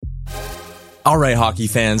All right, hockey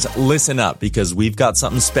fans, listen up because we've got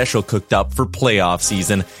something special cooked up for playoff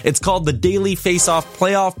season. It's called the Daily Face-Off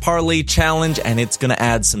Playoff Parlay Challenge, and it's going to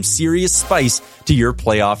add some serious spice to your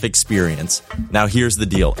playoff experience. Now, here's the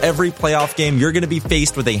deal. Every playoff game, you're going to be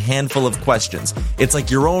faced with a handful of questions. It's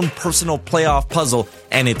like your own personal playoff puzzle,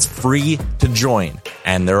 and it's free to join.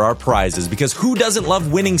 And there are prizes, because who doesn't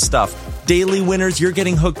love winning stuff? Daily winners, you're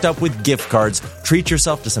getting hooked up with gift cards. Treat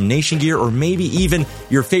yourself to some Nation gear or maybe even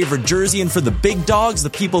your favorite jersey. And for the big dogs, the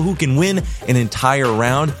people who can win an entire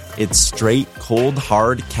round, it's straight, cold,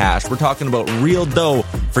 hard cash. We're talking about real dough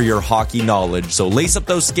for your hockey knowledge. So lace up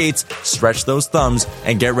those skates, stretch those thumbs,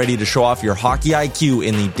 and get ready to show off your hockey IQ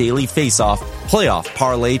in the Daily Face-Off Playoff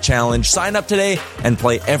Parlay Challenge. Sign up today and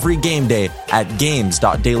play every game day at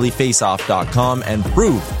games.dailyfaceoff.com and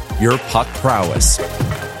prove your puck prowess.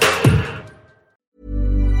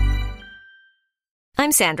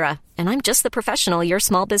 I'm Sandra, and I'm just the professional your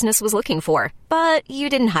small business was looking for. But you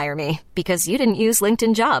didn't hire me because you didn't use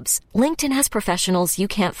LinkedIn Jobs. LinkedIn has professionals you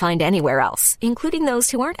can't find anywhere else, including those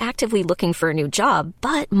who aren't actively looking for a new job,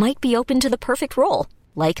 but might be open to the perfect role,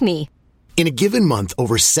 like me. In a given month,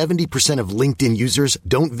 over 70% of LinkedIn users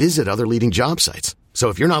don't visit other leading job sites. So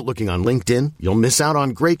if you're not looking on LinkedIn, you'll miss out on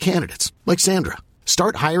great candidates like Sandra.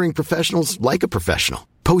 Start hiring professionals like a professional.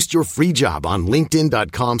 Post your free job on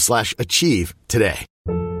linkedin.com/achieve today.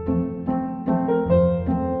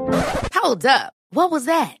 Hold up. What was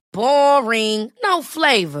that? Boring. No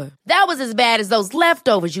flavor. That was as bad as those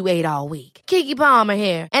leftovers you ate all week. Keke Palmer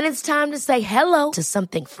here, and it's time to say hello to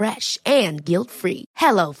something fresh and guilt-free.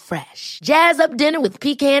 Hello Fresh. Jazz up dinner with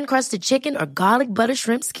pecan-crusted chicken or garlic butter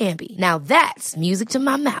shrimp scampi. Now that's music to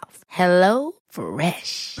my mouth. Hello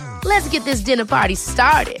Fresh. Let's get this dinner party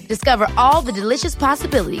started. Discover all the delicious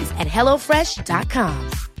possibilities at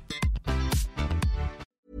hellofresh.com.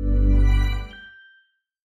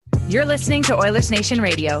 You're listening to Oilers Nation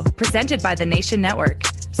Radio, presented by the Nation Network.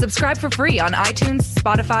 Subscribe for free on iTunes,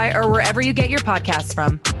 Spotify, or wherever you get your podcasts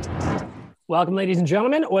from. Welcome, ladies and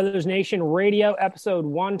gentlemen. Oilers Nation Radio, episode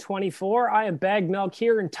 124. I am Bag Milk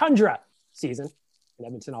here in Tundra season in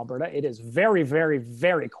Edmonton, Alberta. It is very, very,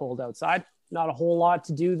 very cold outside. Not a whole lot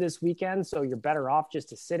to do this weekend, so you're better off just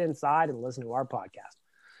to sit inside and listen to our podcast.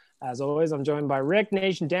 As always, I'm joined by Rick,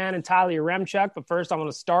 Nation, Dan, and Tyler Yaremchuk. But first, I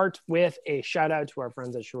want to start with a shout-out to our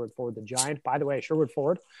friends at Sherwood Ford, the Giant. By the way, Sherwood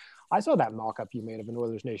Ford, I saw that mock-up you made of an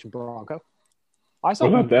Oilers Nation Bronco. I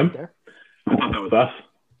saw that them. There. I thought that was us.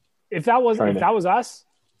 If that was us,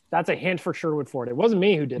 that's a hint for Sherwood Ford. It wasn't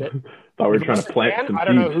me who did it. Thought we were trying to plant some I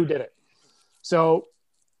don't know who did it. So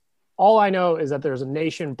all I know is that there's a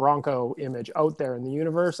Nation Bronco image out there in the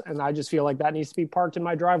universe, and I just feel like that needs to be parked in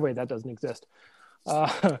my driveway. That doesn't exist.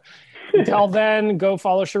 Until then, go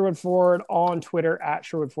follow Sherwood Ford on Twitter at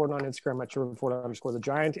Sherwood Ford, on Instagram at Sherwood Ford_the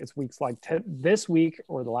Giant. It's weeks like this week,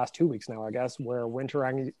 or the last 2 weeks now, I guess, where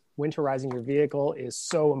winterizing your vehicle is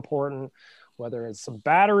so important. Whether it's some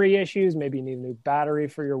battery issues, maybe you need a new battery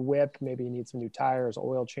for your whip, maybe you need some new tires,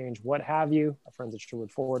 oil change, what have you. Our friends at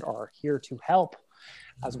Sherwood Ford are here to help.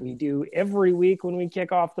 As we do every week when we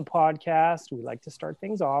kick off the podcast, we like to start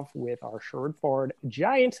things off with our Sherwood Ford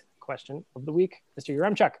Giant question of the week. Mr.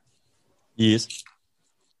 Yaremchuk. Yes.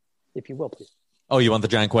 If you will, please. Oh, you want the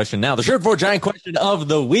Giant question now? The Sherwood Ford Giant question of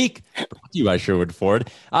the week, brought to you by Sherwood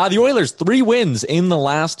Ford. The Oilers, 3 wins in the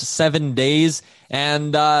last 7 days.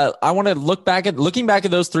 And I want to looking back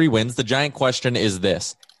at those 3 wins. The Giant question is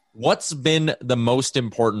this: what's been the most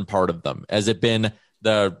important part of them? Has it been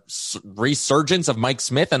the resurgence of Mike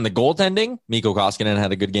Smith and the goaltending? Mikko Koskinen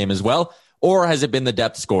had a good game as well. Or has it been the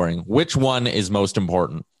depth scoring? Which one is most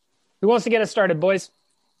important? Who wants to get us started, boys?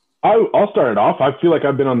 I'll start it off. I feel like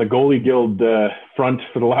I've been on the goalie guild front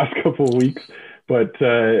for the last couple of weeks, but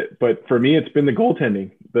for me, it's been the goaltending.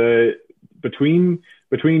 Between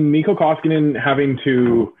Mikko Koskinen having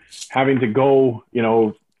to go,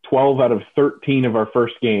 12 out of 13 of our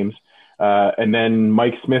first games, and then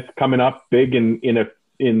Mike Smith coming up big in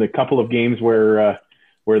the couple of games where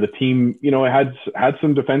the team, had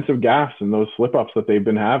some defensive gaffes and those slip ups that they've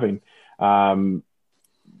been having.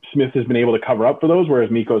 Smith has been able to cover up for those,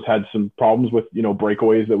 whereas Mikko's had some problems with,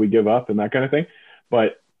 breakaways that we give up and that kind of thing.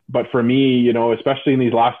 But for me, especially in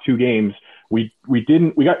these last 2 games, we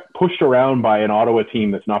got pushed around by an Ottawa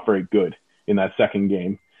team that's not very good in that second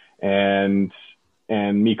game. And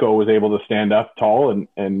Mikko was able to stand up tall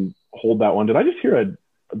and hold that one. Did I just hear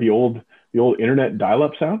the old internet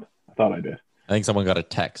dial-up sound? I thought I did. I think someone got a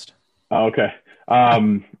text. Oh, okay.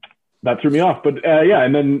 That threw me off, but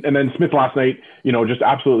and then Smith last night, just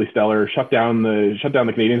absolutely stellar, shut down the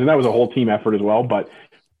Canadians, and that was a whole team effort as well. But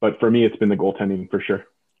for me, it's been the goaltending for sure.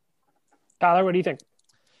 Tyler, what do you think?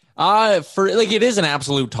 It is an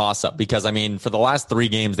absolute toss-up because, I mean, for the last 3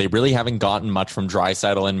 games, they really haven't gotten much from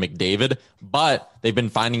Draisaitl and McDavid, but they've been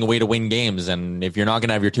finding a way to win games. And if you're not going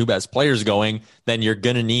to have your 2 best players going, then you're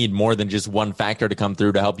going to need more than just one factor to come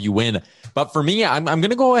through to help you win. But for me, I'm going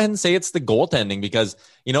to go ahead and say it's the goaltending because,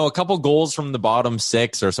 a couple goals from the bottom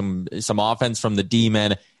 6 or some offense from the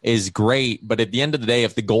D-men is great. But at the end of the day,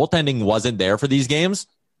 if the goaltending wasn't there for these games,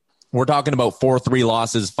 we're talking about 4-3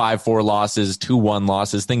 losses, 5-4 losses, 2-1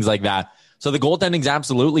 losses, things like that. So the goaltending's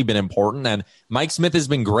absolutely been important, and Mike Smith has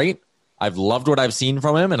been great. I've loved what I've seen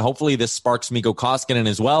from him, and hopefully this sparks Mikko Koskinen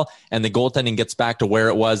as well, and the goaltending gets back to where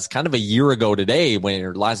it was kind of a year ago today,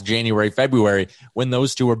 last January, February, when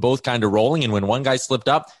those two were both kind of rolling, and when one guy slipped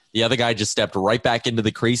up, the other guy just stepped right back into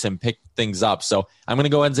the crease and picked things up. So I'm going to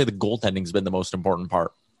go ahead and say the goaltending's been the most important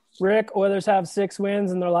part. Rick, Oilers have 6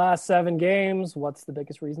 wins in their last 7 games. What's the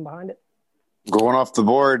biggest reason behind it? Going off the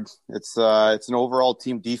board, it's an overall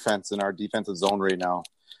team defense in our defensive zone right now.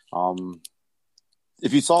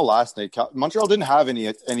 If you saw last night, Montreal didn't have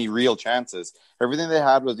any real chances. Everything they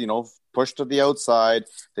had was, pushed to the outside.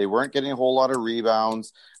 They weren't getting a whole lot of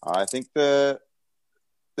rebounds. I think this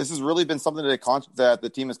has really been something that the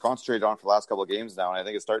team has concentrated on for the last couple of games now, and I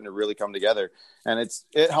think it's starting to really come together. And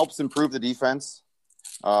it helps improve the defense.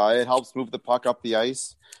 It helps move the puck up the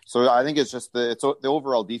ice. So I think it's just the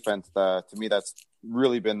overall defense to me that's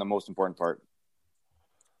really been the most important part.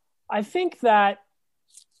 I think that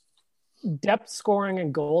depth scoring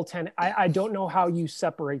and goaltending, I don't know how you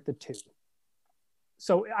separate the two.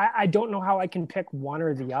 So I don't know how I can pick one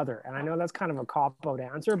or the other. And I know that's kind of a cop-out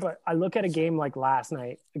answer, but I look at a game like last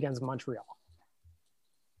night against Montreal.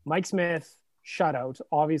 Mike Smith, shutout,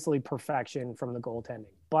 obviously perfection from the goaltending.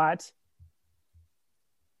 But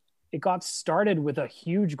it got started with a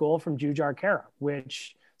huge goal from Jujhar Khaira,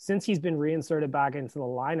 which since he's been reinserted back into the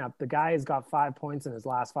lineup, the guy has got 5 points in his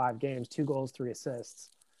last 5 games, 2 goals, 3 assists.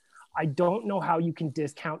 I don't know how you can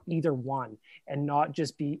discount either one and not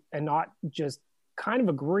just kind of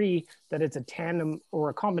agree that it's a tandem or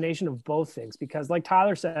a combination of both things. Because like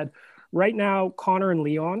Tyler said, right now, Connor and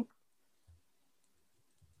Leon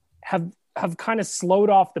have kind of slowed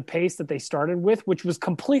off the pace that they started with, which was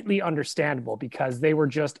completely understandable because they were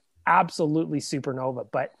just absolutely supernova.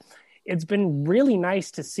 But it's been really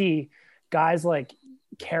nice to see guys like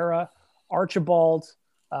Khaira, Archibald,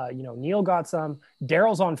 Neil got some,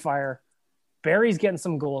 Daryl's on fire, Barry's getting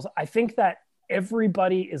some goals. I think that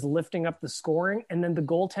everybody is lifting up the scoring, and then the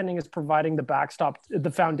goaltending is providing the backstop,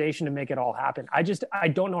 the foundation to make it all happen. I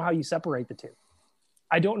don't know how you separate the two.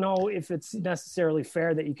 I don't know if it's necessarily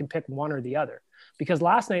fair that you can pick one or the other, because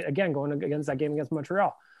last night, again, going against that game against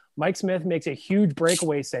Montreal, Mike Smith makes a huge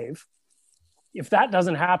breakaway save. If that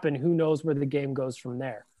doesn't happen, who knows where the game goes from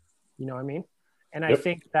there? You know what I mean? And yep. I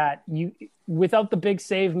think that without the big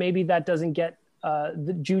save, maybe that doesn't get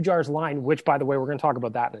the Jujhar's line, which, by the way, we're going to talk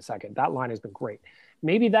about that in a second. That line has been great.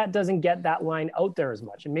 Maybe that doesn't get that line out there as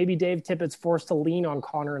much. And maybe Dave Tippett's forced to lean on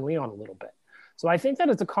Connor and Leon a little bit. So I think that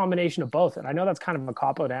it's a combination of both. And I know that's kind of a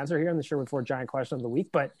cop-out answer here in the Sherwood Ford Giant question of the week,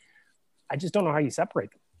 but I just don't know how you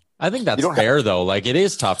separate them. I think that's fair, though. Like, it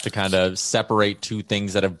is tough to kind of separate two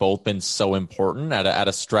things that have both been so important at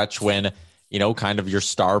a stretch when, kind of your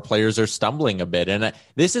star players are stumbling a bit. And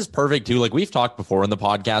this is perfect, too. Like, we've talked before in the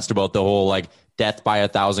podcast about the whole, death by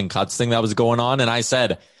 1,000 cuts thing that was going on. And I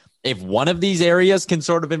said, if one of these areas can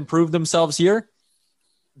sort of improve themselves here,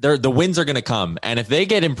 the wins are going to come. And if they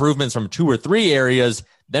get improvements from 2 or 3 areas,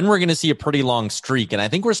 then we're going to see a pretty long streak. And I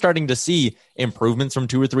think we're starting to see improvements from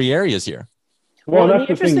 2 or 3 areas here. Well, the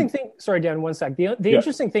interesting thing, sorry, Dan, one sec. The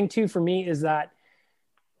interesting thing, too, for me is that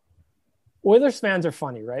Oilers fans are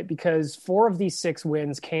funny, right? Because 4 of these 6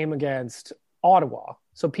 wins came against Ottawa.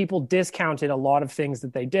 So people discounted a lot of things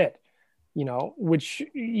that they did, which,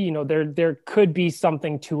 there could be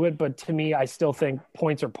something to it. But to me, I still think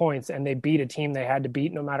points are points, and they beat a team they had to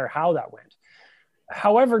beat no matter how that went.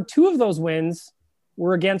 However, 2 of those wins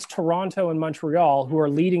were against Toronto and Montreal, who are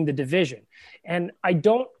leading the division. And I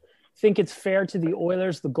don't think it's fair to the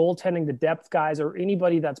Oilers, the goaltending, the depth guys, or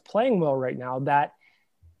anybody that's playing well right now that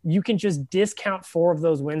you can just discount 4 of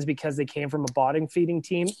those wins because they came from a bottom feeding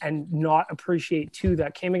team and not appreciate 2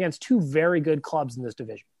 that came against 2 very good clubs in this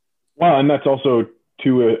division. Well, and that's also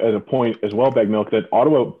as a point as well, Bag Milk, that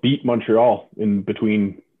Ottawa beat Montreal in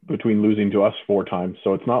between losing to us 4 times.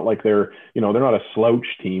 So it's not like they're not a slouch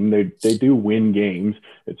team. They do win games.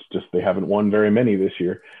 It's just they haven't won very many this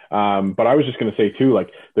year. But I was just going to say too,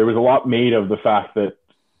 there was a lot made of the fact that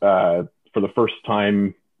for the first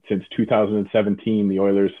time since 2017, the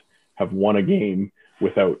Oilers have won a game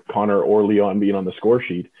without Connor or Leon being on the score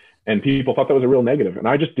sheet. And people thought that was a real negative. And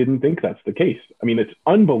I just didn't think that's the case. I mean, it's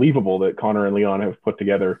unbelievable that Connor and Leon have put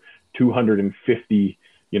together 250,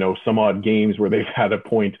 some odd games where they've had a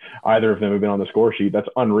point. Either of them have been on the score sheet. That's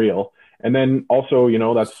unreal. And then also,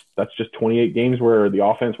 that's just 28 games where the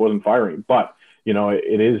offense wasn't firing. But,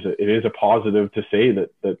 it is a positive to say that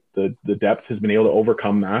the depth has been able to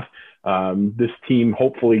overcome that. This team,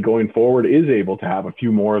 hopefully going forward, is able to have a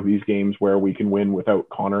few more of these games where we can win without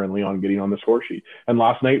Connor and Leon getting on the score sheet. And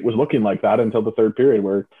last night was looking like that until the third period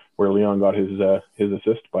where Leon got his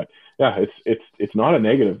assist. But yeah, it's not a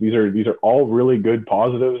negative. These are all really good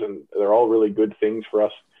positives, and they're all really good things for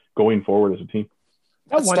us going forward as a team.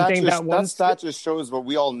 That stat just shows what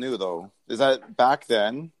we all knew, though, is that back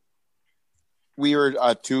then we were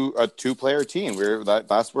a two-player team.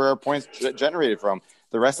 That's where our points generated from.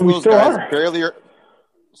 The rest of those guys barely are.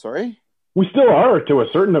 Sorry? We still are to a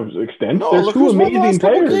certain extent. No, They're two amazing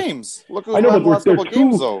players. Games. Look who's won the last couple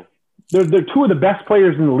games, though. They're two of the best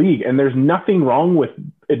players in the league, and there's nothing wrong with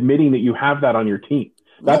admitting that you have that on your team.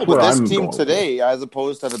 That's where I'm going. This team today, as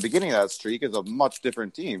opposed to the beginning of that streak, is a much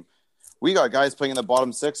different team. We got guys playing in the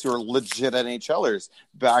bottom six who are legit NHLers.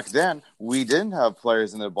 Back then, we didn't have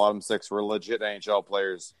players in the bottom six who were legit NHL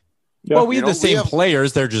players. Yeah. Well, we have the same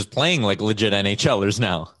players. They're just playing like legit NHLers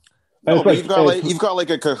now. No, but you've got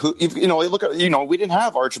like a Cahoon. Look at we didn't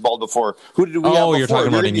have Archibald before. Who did we have before? You're talking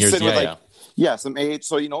about in years, yeah, some age.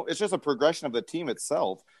 So it's just a progression of the team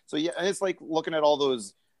itself. So yeah, and it's like looking at all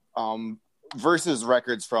those versus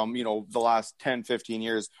records from the last 10, 15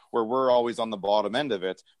 years where we're always on the bottom end of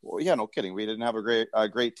it. Well, yeah, no kidding. We didn't have a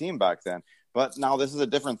great team back then. But now this is a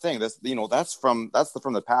different thing. That's from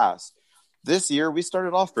the past. This year, we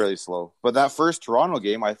started off fairly slow. But that first Toronto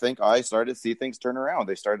game, I think I started to see things turn around.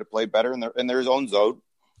 They started to play better in their own zone.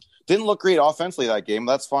 Didn't look great offensively that game.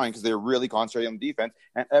 That's fine because they were really concentrating on defense.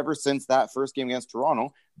 And ever since that first game against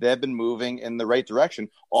Toronto, they've been moving in the right direction.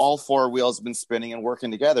 All four wheels have been spinning and working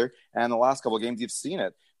together. And the last couple of games, you've seen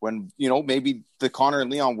it. When, maybe the Connor and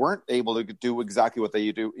Leon weren't able to do exactly what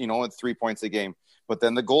they do, at 3 points a game. But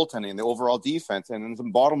then the goaltending, the overall defense, and then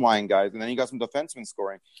some bottom line guys, and then you got some defensemen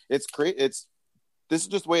scoring. It's great. This is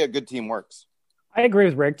just the way a good team works. I agree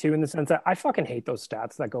with Rick too, in the sense that I fucking hate those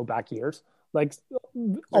stats that go back years. Like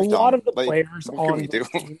a lot of the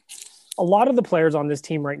players on this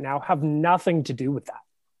team right now have nothing to do with that.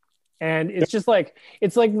 And it's just like,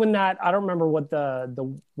 it's like when I don't remember what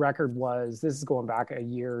the record was. This is going back a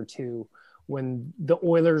year or two when the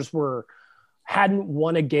Oilers hadn't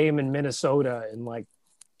won a game in Minnesota in like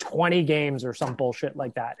 20 games or some bullshit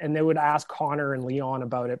like that. And they would ask Connor and Leon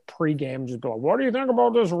about it pre-game, just be like, what do you think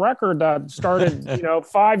about this record that started,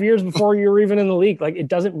 5 years before you were even in the league? Like, it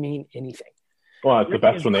doesn't mean anything. Well, it's the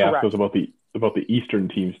best when they ask us about the Eastern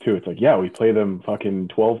teams too. It's like, yeah, we play them fucking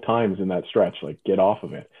 12 times in that stretch. Like, get off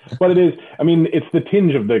of it. But it is, I mean, it's the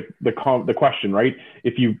tinge of the question, right?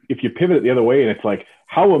 If you pivot it the other way, and it's like,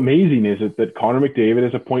 how amazing is it that Connor McDavid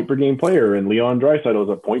is a point per game player and Leon Draisaitl is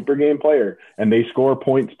a point per game player and they score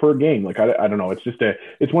points per game? Like, I don't know. It's just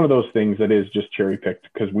it's one of those things that is just cherry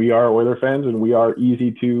picked because we are Oiler fans and we are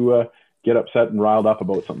easy to get upset and riled up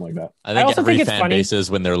about something like that. I think every fan base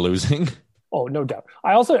is when they're losing. Oh, no doubt.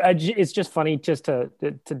 It's just funny just to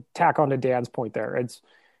tack on to Dan's point there. It's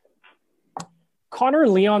Connor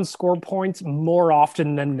and Leon score points more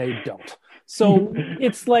often than they don't. So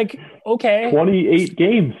it's like, okay. 28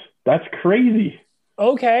 games. That's crazy.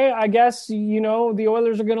 Okay, I guess, the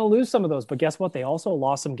Oilers are going to lose some of those. But guess what? They also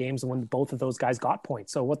lost some games when both of those guys got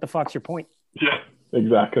points. So what the fuck's your point? Yeah,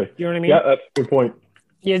 exactly. You know what I mean? Yeah, that's a good point.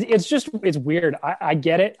 Yeah, it's weird. I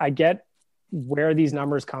get it. I get where these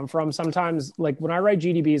numbers come from. Sometimes, like when I write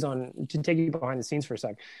GDBs to take you behind the scenes for a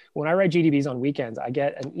sec, when I write GDBs on weekends, I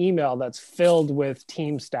get an email that's filled with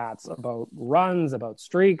team stats about runs, about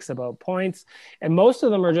streaks, about points. And most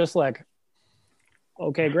of them are just like,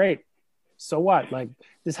 okay, great. So what? Like,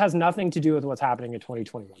 this has nothing to do with what's happening in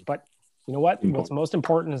 2021. But you know what? Mm-hmm. What's most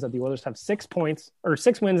important is that the Oilers have 6 wins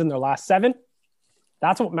in their last 7.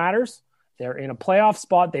 That's what matters. They're in a playoff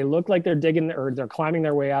spot. They look like they're they're climbing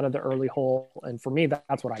their way out of the early hole. And for me,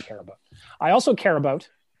 that's what I care about. I also care about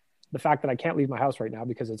the fact that I can't leave my house right now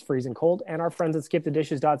because it's freezing cold. And our friends at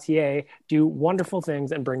skipthedishes.ca do wonderful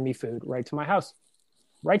things and bring me food right to my house.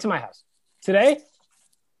 Right to my house. Today,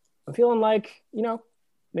 I'm feeling like,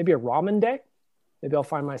 maybe a ramen day. Maybe I'll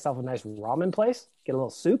find myself a nice ramen place, get a little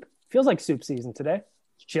soup. Feels like soup season today.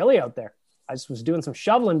 It's chilly out there. I just was doing some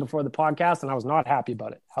shoveling before the podcast, and I was not happy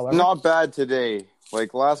about it. However, not bad today.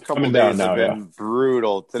 Like last couple of days have been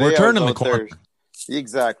brutal. Today we're turning the corner.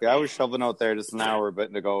 Exactly. I was shoveling out there just an hour a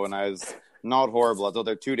bit ago, and I was not horrible. I was out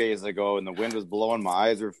there 2 days ago, and the wind was blowing. My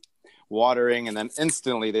eyes were watering, and then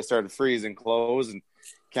instantly they started freezing close and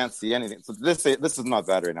can't see anything. So this is not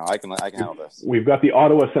bad right now. I can handle this. We've got the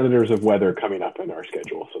Ottawa Senators of weather coming up in our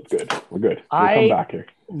schedule, so it's good. We're good. We'll come back here.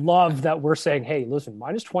 Love that we're saying, hey, listen,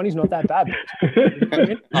 -20 is not that bad. You know what I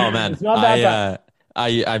mean? Oh man, it's not that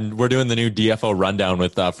bad. We're doing the new DFO rundown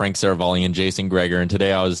with Frank Saravalli and Jason Greger, and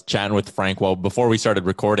today I was chatting with Frank before we started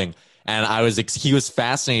recording, and he was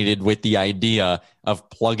fascinated with the idea of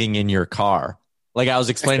plugging in your car. Like I was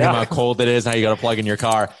explaining to him how cold it is, how you got to plug in your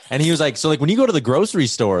car. And he was like, so like when you go to the grocery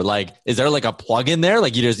store, like, is there like a plug in there?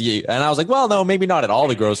 Like and I was like, well, no, maybe not at all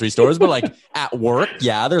the grocery stores, but like at work.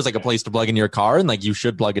 Yeah. There's like a place to plug in your car and like you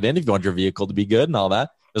should plug it in if you want your vehicle to be good and all that.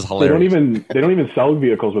 It was hilarious. They don't even sell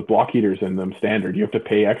vehicles with block heaters in them standard. You have to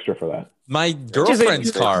pay extra for that. My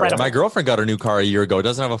girlfriend's car, my girlfriend got her new car a year ago. It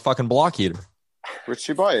doesn't have a fucking block heater. Where'd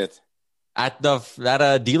she buy it? At a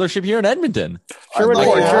dealership here in Edmonton. Sherwood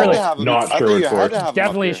Ford, surely. Not Sherwood Ford.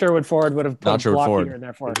 Definitely Sherwood Ford would have put a block heater in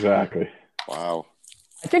there for us. Exactly. Wow.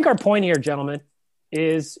 I think our point here, gentlemen,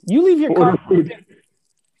 is you leave your car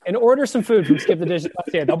and order some food from Skip the Dishes.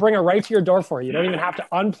 They'll bring it right to your door for you. You don't even have to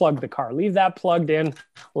unplug the car. Leave that plugged in.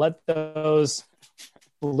 Let those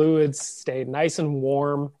fluids stay nice and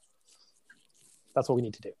warm. That's what we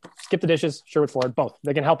need to do. Skip the Dishes, Sherwood Ford, both.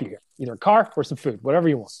 They can help you here. Either a car or some food, whatever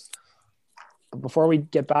you want. Before we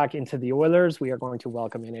get back into the Oilers, we are going to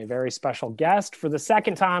welcome in a very special guest for the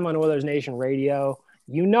second time on Oilers Nation Radio.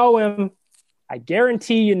 You know him. I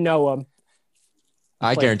guarantee you know him.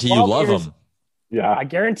 I guarantee you love him. Yeah. I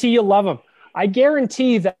guarantee you love him. I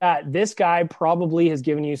guarantee that this guy probably has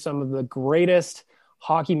given you some of the greatest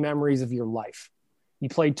hockey memories of your life. He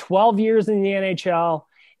played 12 years in the NHL,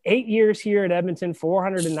 8 years here at Edmonton,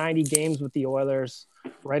 490 games with the Oilers.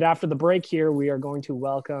 Right after the break here, we are going to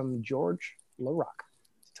welcome George Laraque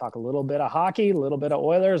to talk a little bit of hockey, a little bit of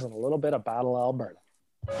Oilers, and a little bit of Battle Alberta.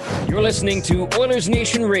 You're listening to Oilers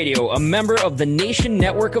Nation Radio, a member of the Nation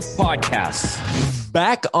Network of Podcasts.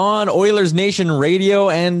 Back on Oilers Nation Radio,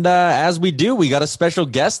 and as we do, we got a special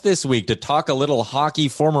guest this week to talk a little hockey,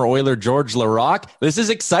 former Oiler George Laraque. This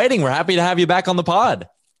is exciting. We're happy to have you back on the pod.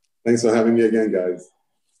 Thanks for having me again, guys.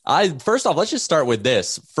 First off, let's just start with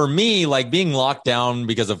this. For me, like being locked down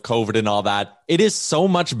because of COVID and all that, it is so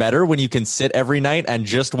much better when you can sit every night and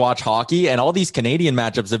just watch hockey. And all these Canadian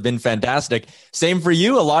matchups have been fantastic. Same for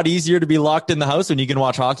you. A lot easier to be locked in the house when you can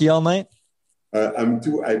watch hockey all night. I'm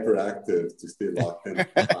too hyperactive to stay locked in.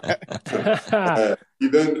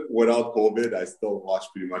 Even without COVID, I still watch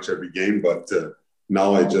pretty much every game. But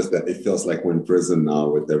now it feels like we're in prison now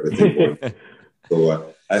with everything going.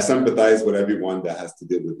 So I sympathize with everyone that has to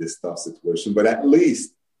deal with this tough situation. But at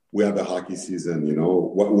least we have a hockey season. You know,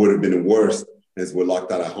 what would have been worse is we're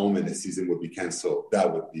locked out at home and the season would be canceled.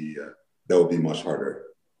 That would be much harder.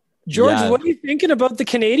 George, What are you thinking about the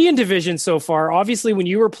Canadian division so far? Obviously, when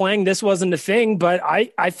you were playing, this wasn't a thing, but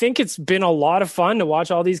I think it's been a lot of fun to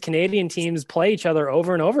watch all these Canadian teams play each other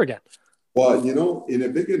over and over again. Well, you know, in the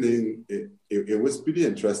beginning, it was pretty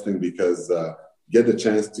interesting because get the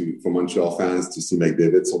chance for Montreal fans to see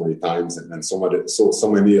McDavid so many times, and then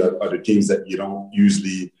so many other teams that you don't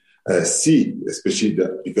usually see, especially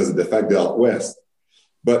because of the fact they're out west.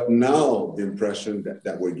 But now the impression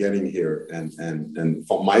that we're getting here, and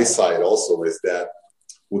from my side also, is that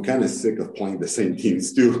we're kind of sick of playing the same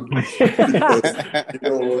teams too. Because,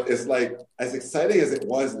 it's like as exciting as it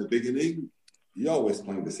was in the beginning, you're always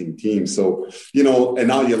playing the same team. So, and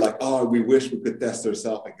now you're like, oh, we wish we could test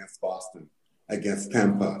ourselves against Boston, against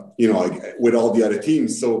Tampa, with all the other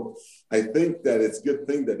teams. So I think that it's a good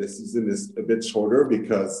thing that the season is a bit shorter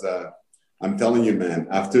because I'm telling you, man,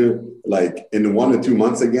 after like in 1 or 2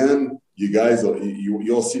 months again, you guys,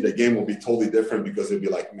 you'll see the game will be totally different because it'll be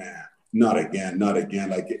like, man, not again.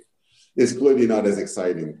 Like it's clearly not as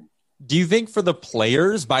exciting. Do you think for the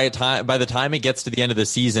players, by the time it gets to the end of the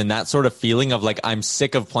season, that sort of feeling of like, I'm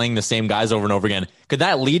sick of playing the same guys over and over again, could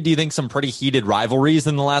that lead, do you think, some pretty heated rivalries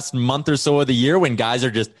in the last month or so of the year when guys are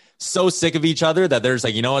just so sick of each other that there's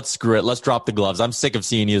like, you know what, screw it, let's drop the gloves. I'm sick of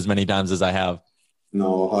seeing you as many times as I have.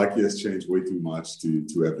 No, hockey has changed way too much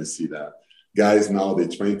to ever see that. Guys now, they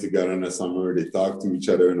train together in the summer. They talk to each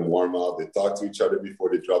other in the warm-up. They talk to each other before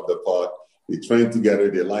they drop the puck. They train together.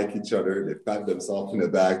 They like each other. They pat themselves in the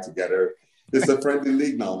back together. It's a friendly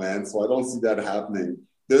league now, man. So I don't see that happening.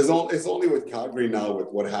 It's only with Calgary now, with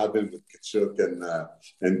what happened with Tkachuk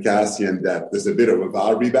and Kassian, that there's a bit of a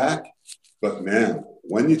rivalry back. But, man,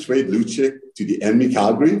 when you trade Lucic to the enemy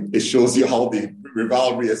Calgary, it shows you how the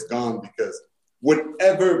rivalry has gone because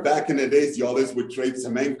whatever back in the days, the others would trade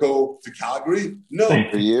Semenko to Calgary. No,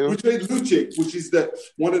 we trade Lucic, which is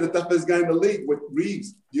one of the toughest guys in the league with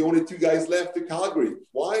Reeves. The only two guys left to Calgary.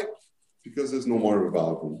 Why? Because there's no more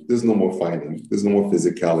rivalry. There's no more fighting. There's no more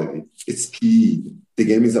physicality. It's speed. The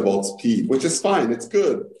game is about speed, which is fine. It's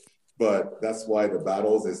good. But that's why the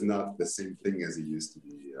battles is not the same thing as it used to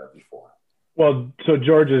be before. Well, so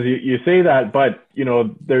George, you say that, but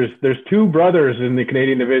there's two brothers in the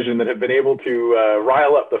Canadian division that have been able to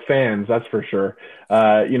rile up the fans. That's for sure.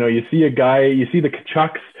 You see the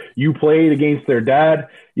Tkachuks. You played against their dad.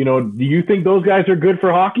 Do you think those guys are good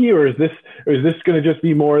for hockey, or is this going to just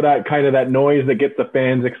be more that kind of that noise that gets the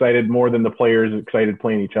fans excited more than the players excited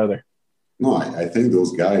playing each other? No, I think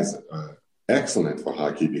those guys are excellent for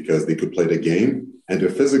hockey because they could play the game and they're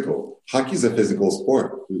physical. Hockey is a physical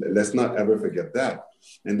sport. Let's not ever forget that.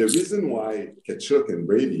 And the reason why Tkachuk and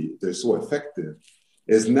Brady, they're so effective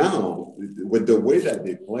is now with the way that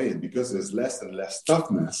they play, and because there's less and less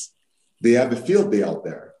toughness, they have a field day out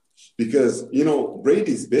there. Because,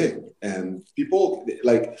 Brady's big, and people,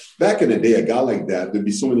 like back in the day, a guy like that, there'd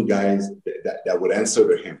be so many guys that would answer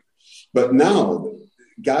to him. But now,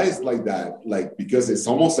 guys like that, because it's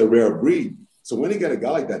almost a rare breed. So when you get a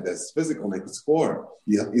guy like that that's physical and can score,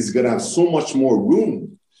 he's going to have so much more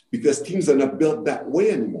room because teams are not built that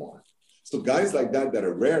way anymore. So guys like that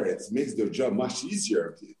are rare, it makes their job much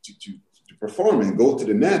easier to perform and go to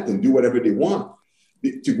the net and do whatever they want,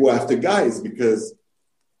 to go after guys because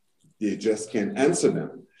they just can't answer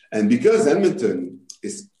them. And because Edmonton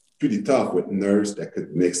is pretty tough with Nurse that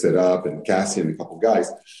could mix it up and Cassian and a couple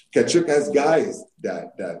guys, Tkachuk has guys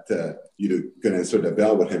that can answer the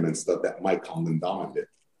bell with him and stuff that might calm them down a bit.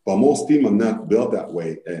 But most teams are not built that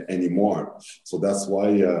way anymore. So that's why,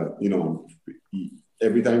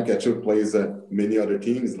 every time Tkachuk plays many other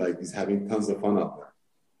teams, he's having tons of fun out there.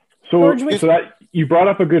 So that you brought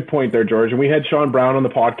up a good point there, George. And we had Sean Brown on the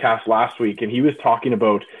podcast last week, and he was talking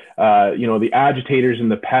about, the agitators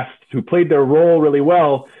and the pests who played their role really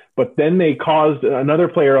well, but then they caused another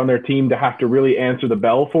player on their team to have to really answer the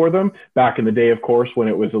bell for them back in the day, of course, when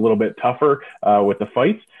it was a little bit tougher with the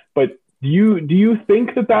fights. But do you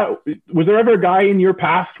think that was there ever a guy in your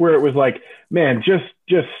past where it was like, man,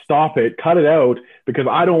 just stop it, cut it out, because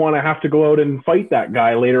I don't want to have to go out and fight that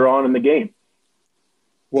guy later on in the game?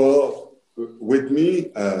 Well, with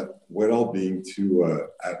me, without being too,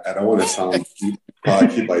 I don't want to sound too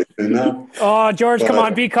cocky by saying that. Oh, George, come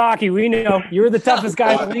on, be cocky. We know you're the toughest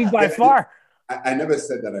guy in the league by far. I never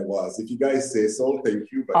said that I was. If you guys say so, thank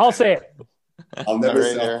you. But I'll say it. I'll never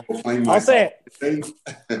self-proclaim myself. I'll say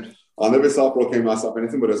it. I'll never self-proclaim myself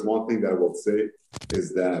anything, but there's one thing that I will say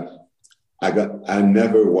is that I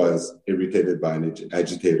never was irritated by an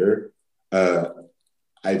agitator.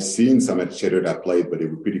 I've seen some agitators that played, but they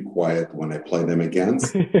were pretty quiet when I played them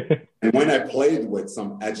against. And when I played with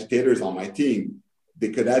some agitators on my team, they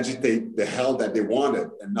could agitate the hell that they wanted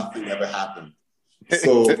and nothing ever happened.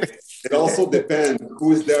 So it also depends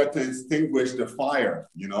who is there to extinguish the fire,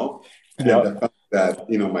 And the fact that,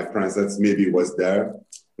 my presence maybe was there.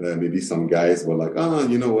 Maybe some guys were like,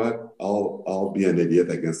 you know what? I'll be an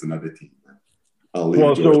idiot against another team. I'll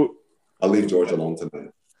leave George alone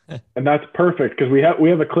tonight. And that's perfect because we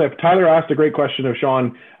have a clip. Tyler asked a great question of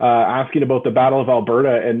Sean, asking about the Battle of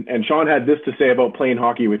Alberta, and Sean had this to say about playing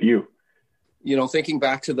hockey with you. Thinking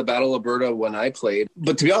back to the Battle of Alberta when I played,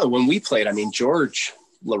 but to be honest, when we played, George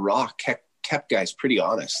Larocque kept guys pretty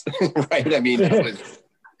honest, right?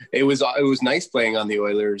 It was nice playing on the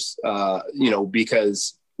Oilers,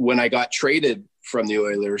 because when I got traded from the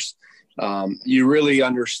Oilers, you really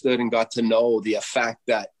understood and got to know the effect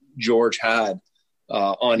that George had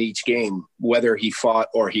on each game, whether he fought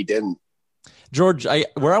or he didn't. George,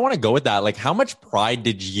 where I want to go with that, how much pride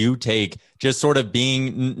did you take just sort of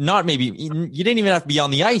being you didn't even have to be on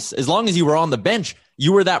the ice. As long as you were on the bench,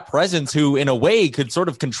 you were that presence who, in a way, could sort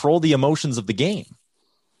of control the emotions of the game.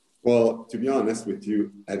 Well, to be honest with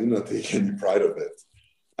you, I did not take any pride of it.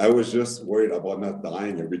 I was just worried about not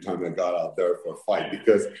dying every time I got out there for a fight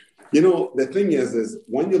because, the thing is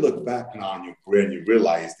when you look back now on your career and you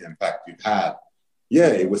realize the impact you've had, yeah,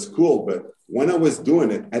 it was cool. But when I was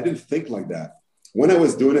doing it, I didn't think like that. When I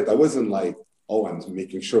was doing it, I wasn't like, I'm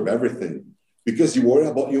making sure of everything. Because you worry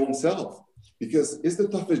about your own self. Because it's the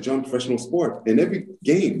toughest job in professional sport. In every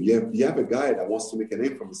game, you have a guy that wants to make a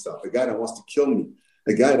name for himself, a guy that wants to kill me,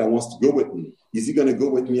 a guy that wants to go with me. Is he going to go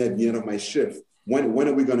with me at the end of my shift? When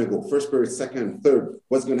are we going to go? First period, second, and third.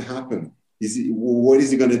 What's going to happen? What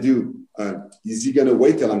is he going to do? Is he going to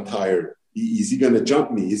wait till I'm tired? Is he going to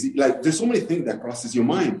jump me? There's so many things that crosses your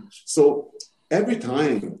mind. So every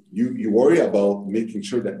time you worry about making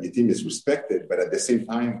sure that your team is respected, but at the same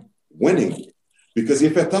time winning. Because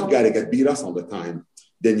if you're a tough guy that get beat us all the time,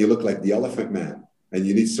 then you look like the Elephant Man and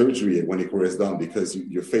you need surgery when your career is done because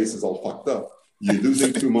your face is all fucked up. You're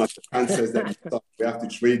losing too much. The fan says that we have to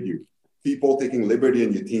trade you. People taking liberty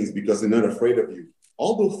in your teams because they're not afraid of you.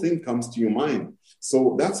 All those things comes to your mind.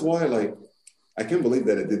 So that's why, like, I can't believe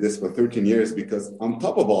that I did this for 13 years because on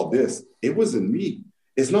top of all this, it wasn't me.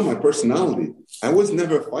 It's not my personality. I was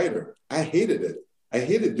never a fighter. I hated it. I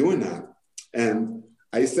hated doing that. And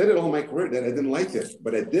I said it all my career that I didn't like it,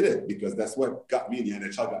 but I did it because that's what got me in the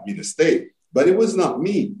NHL, got me to stay. But it was not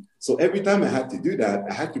me. So every time I had to do that,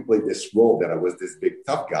 I had to play this role that I was this big,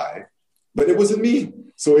 tough guy, but it wasn't me.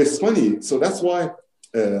 So it's funny. So that's why,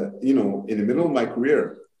 in the middle of my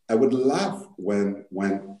career, I would laugh when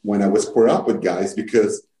I was square up with guys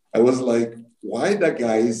because I was like, why that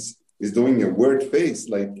guy is doing a weird face?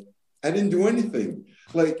 Like, I didn't do anything.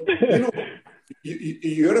 Like,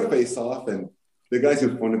 you got to face off and the guy's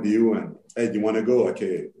in front of you and, hey, you want to go?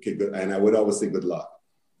 Okay, good. And I would always say good luck.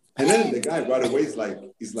 And then the guy right away is like,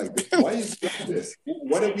 why is this?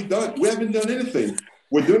 What have we done? We haven't done anything.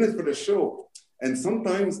 We're doing it for the show. And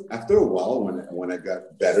sometimes after a while, when I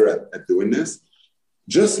got better at doing this,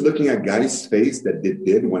 just looking at guys' face that they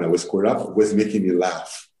did when I was squared up was making me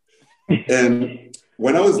laugh. And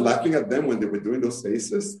when I was laughing at them when they were doing those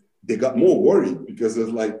faces, they got more worried because it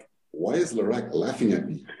was like, why is Laraque laughing at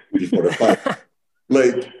me before the fight?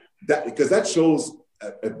 Like that, because that shows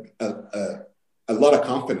a lot of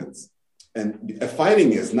confidence. And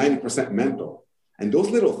fighting is 90% mental. And those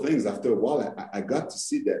little things, after a while, I got to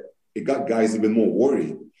see that it got guys even more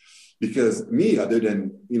worried. Because me, other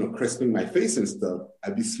than, crisping my face and stuff,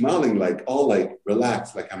 I'd be smiling all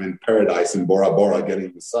relaxed, like I'm in paradise in Bora Bora getting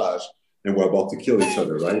a massage and we're about to kill each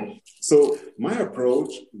other, right? So my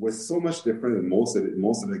approach was so much different than most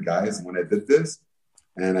of the guys when I did this.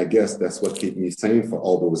 And I guess that's what kept me sane for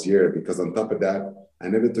all those years. Because on top of that, I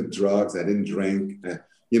never took drugs. I didn't drink. I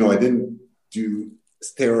didn't do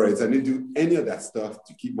steroids. I didn't do any of that stuff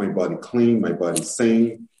to keep my body clean, my body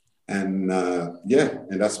sane. And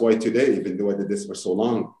and that's why today, even though I did this for so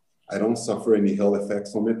long, I don't suffer any health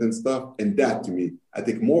effects from it and stuff. And that, to me, I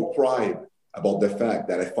take more pride about the fact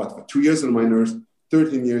that I fought for 2 years in the minors,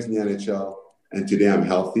 13 years in the NHL, and today I'm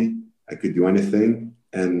healthy. I could do anything.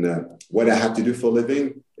 And what I have to do for a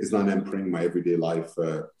living is not hampering my everyday life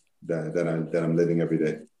that I'm living every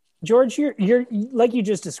day. George, you're like you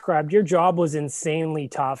just described, your job was insanely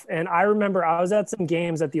tough. And I remember I was at some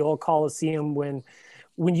games at the old Coliseum when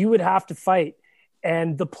you would have to fight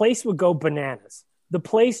and the place would go bananas. The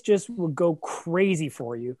place just would go crazy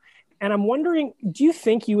for you. And I'm wondering, do you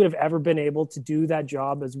think you would have ever been able to do that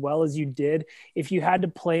job as well as you did if you had to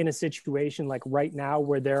play in a situation like right now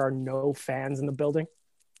where there are no fans in the building?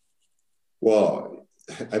 Well,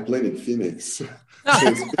 I played in Phoenix. So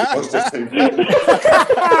it's pretty much the same thing.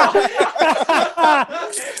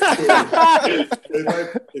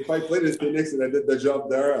 If I played in Phoenix and I did the job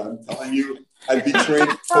there, I'm telling you, I'd be trained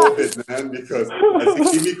COVID, man, because I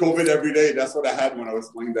think give me COVID every day. That's what I had when I was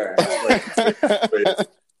playing there.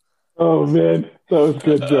 Oh, man. That was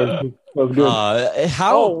good, George. That was good.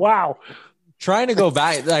 Oh, wow. Trying to go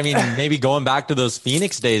back, I mean, maybe going back to those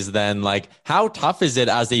Phoenix days then, like, how tough is it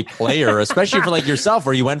as a player, especially for like yourself,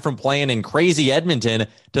 where you went from playing in crazy Edmonton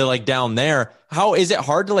to like down there? How is it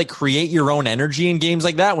hard to like create your own energy in games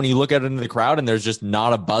like that when you look out into the crowd and there's just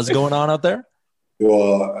not a buzz going on out there?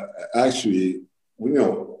 Well, actually,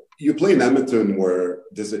 you play in Edmonton where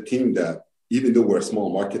there's a team that, even though we're a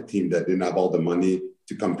small market team that didn't have all the money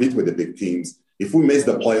to compete with the big teams, if we missed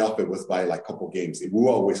the playoff, it was by like a couple games. We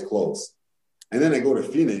were always close. And then I go to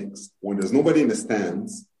Phoenix when there's nobody in the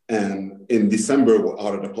stands. And in December, we're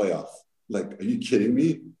out of the playoff. Like, are you kidding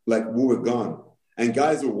me? Like, we were gone. And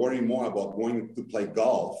guys were worrying more about going to play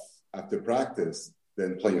golf after practice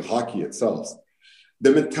than playing hockey itself.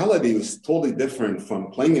 The mentality was totally different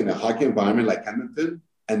from playing in a hockey environment like Edmonton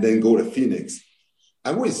and then go to Phoenix.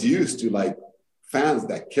 I was used to like fans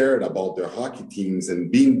that cared about their hockey teams and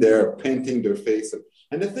being there, painting their face.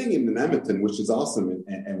 And the thing in Edmonton, which is awesome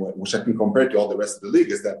and which I can compare to all the rest of the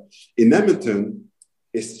league, is that in Edmonton,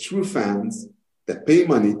 it's true fans that pay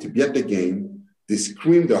money to be at the game. They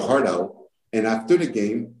scream their heart out. And after the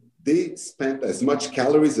game, they spent as much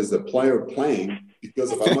calories as a player playing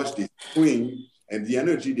because of how much they scream and the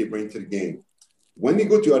energy they bring to the game. When you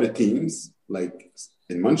go to other teams, like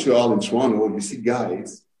in Montreal and Toronto, you see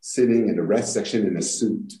guys sitting in the rest section in a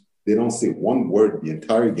suit. They don't say one word the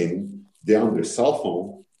entire game. They're on their cell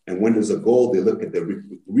phone, and when there's a goal, they look at the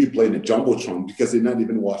replay, the Jumbotron, because they're not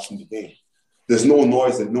even watching the game. There's no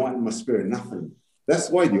noise, and no atmosphere, nothing.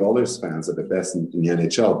 That's why the Oilers fans are the best in the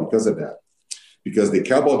NHL, because of that. Because they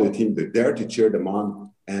care about their team, they're there to cheer them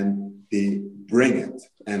on, and they bring it.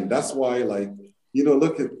 And that's why,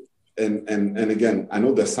 look at and again, I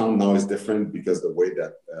know the sound now is different because the way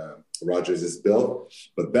that Rogers is built.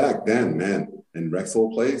 But back then, man, in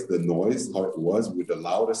Rexall Place, the noise, how it was, with the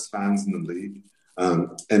loudest fans in the league.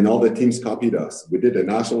 And all the teams copied us. We did the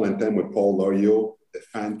national anthem with Paul Loriot. The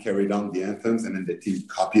fan carried on the anthems, and then the team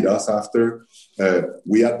copied us after.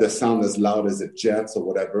 We had the sound as loud as the Jets or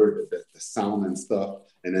whatever, the sound and stuff.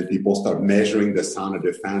 And then people start measuring the sound of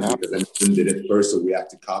the fans because then did it first, so we had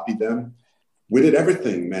to copy them. We did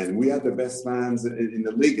everything, man. We had the best fans in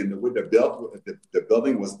the league, and the way the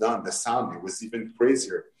building was done, the sound, it was even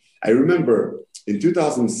crazier. I remember in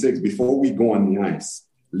 2006, before we go on the ice,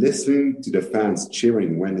 listening to the fans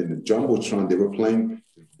cheering when in the Jumbotron, they were playing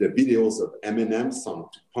the videos of Eminem song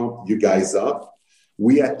to pump you guys up.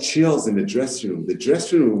 We had chills in the dressing room. The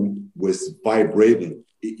dressing room was vibrating.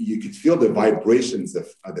 You could feel the vibrations of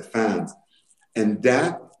the fans. And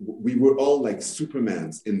that, we were all like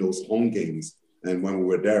Supermans in those home games. And when we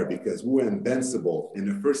were there, because we were invincible in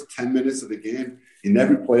the first 10 minutes of the game, in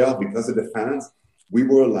every playoff, because of the fans, we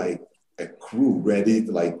were like a crew ready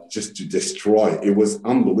to like just to destroy. It was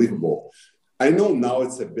unbelievable. I know now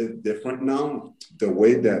it's a bit different now, the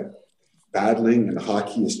way that battling and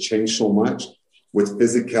hockey has changed so much with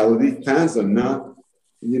physicality. Fans are not,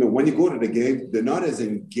 when you go to the game, they're not as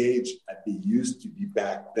engaged as they used to be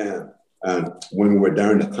back then. When we were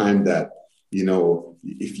there in the time that,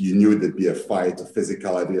 if you knew there'd be a fight or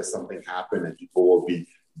physicality or something happened and people will be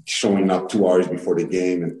showing up 2 hours before the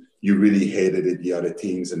game and you really hated it, the other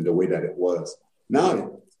teams and the way that it was.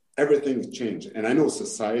 Now, everything's changed. And I know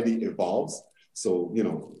society evolves. So,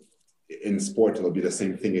 in sport, it'll be the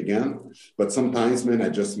same thing again. But sometimes, man, I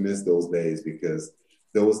just miss those days because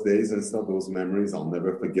those days and stuff, those memories, I'll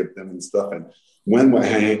never forget them and stuff. And when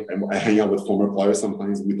I hang out with former players,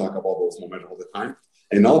 sometimes we talk about those moments all the time.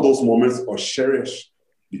 And all those moments are cherished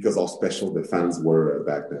because how special the fans were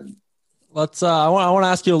back then. Let's. I want to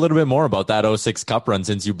ask you a little bit more about that 06 Cup run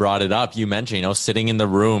since you brought it up. You mentioned, sitting in the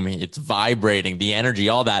room, it's vibrating, the energy,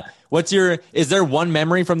 all that. Is there one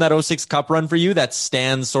memory from that 06 Cup run for you that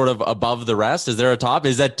stands sort of above the rest? Is there a top?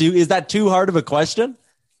 Is that too hard of a question?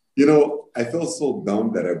 I feel so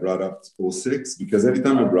dumb that I brought up 06 because every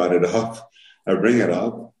time I bring it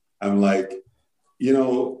up, I'm like,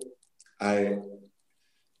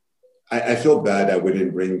 I feel bad that we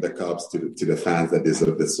didn't bring the Cups to the fans that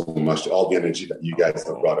deserve it so much. All the energy that you guys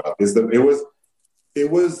have brought up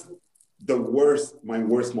it was my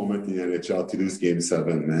worst moment in the NHL to lose Game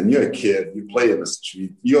 7. Man, you're a kid, you play in the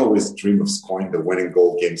street, you always dream of scoring the winning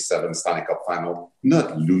goal, Game 7, Stanley Cup final,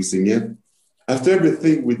 not losing it. After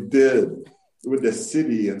everything we did with the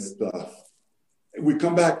city and stuff, we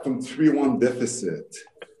come back from 3-1 deficit.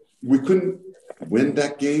 We couldn't win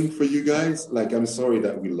that game for you guys. Like, I'm sorry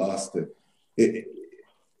that we lost it.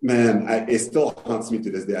 It still haunts me to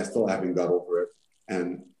this day. I still haven't got over it.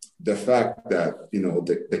 And the fact that,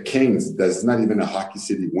 the Kings, that's not even a hockey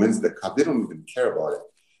city, wins the Cup. They don't even care about it.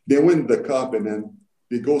 They win the Cup and then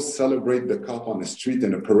they go celebrate the Cup on the street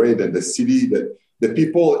in a parade, and the city, the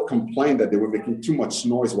people complained that they were making too much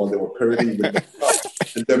noise while they were parading with the Cup.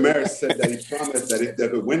 And the mayor said that he promised that if they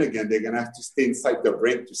ever win again, they're going to have to stay inside the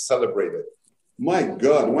rink to celebrate it. My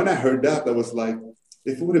God, when I heard that, I was like,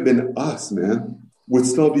 if it would have been us, man, we'd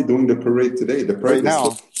still be doing the parade today. The parade right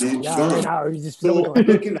is still done. So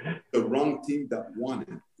looking at the wrong team that won it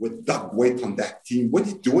with Doug Weight on that team. What are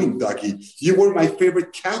you doing, Dougie? You were my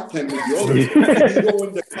favorite captain with the others. You go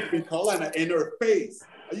in the cup and call in her face.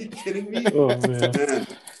 Are you kidding me? Oh, man,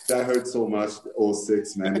 that hurt so much,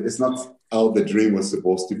 06, man. It's not how the dream was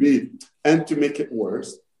supposed to be. And to make it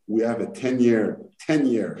worse, we have a 10-year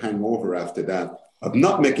hangover after that of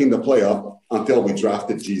not making the playoff until we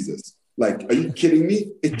drafted Jesus. Like, are you kidding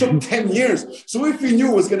me? It took 10 years. So if we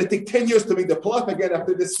knew it was going to take 10 years to make the playoff again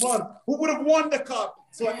after this run, who would have won the Cup?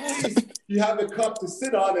 So at least you have the Cup to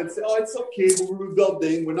sit on and say, it's okay, we're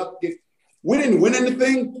rebuilding. We didn't win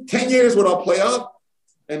anything. 10 years without playoff.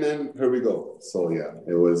 And then here we go. So, yeah,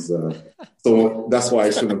 it was. So that's why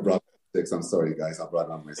I shouldn't have brought 6. I'm sorry, guys. I brought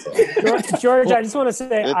it on myself. George, I just want to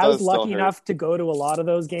say I was lucky enough to go to a lot of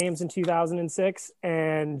those games in 2006,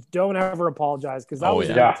 and don't ever apologize because that was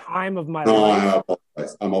the time of my life. I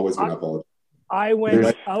apologize. I'm always going to apologize. I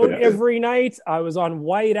went out every night. I was on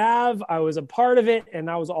White Ave. I was a part of it, and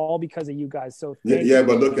that was all because of you guys. So but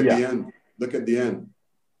look at the end. Look at the end.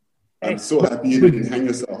 I'm so happy you didn't hang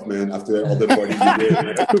yourself, man, after all the parties you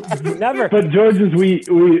did. Never. But George,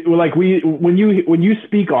 when you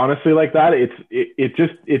speak honestly like that,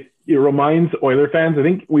 it reminds Oiler fans. I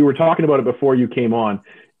think we were talking about it before you came on.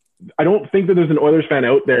 I don't think that there's an Oilers fan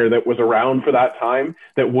out there that was around for that time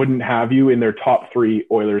that wouldn't have you in their top 3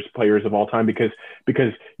 Oilers players of all time, because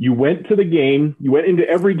you went to the game, you went into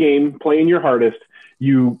every game playing your hardest.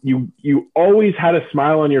 You always had a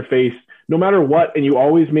smile on your face no matter what, and you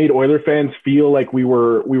always made Oiler fans feel like we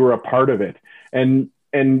were a part of it. And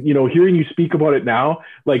hearing you speak about it now,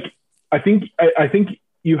 like I think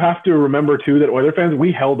you have to remember too that Oiler fans,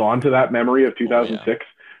 we held on to that memory of 2006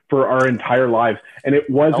 for our entire lives, and it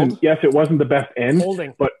wasn't the best end,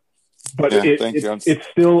 but it's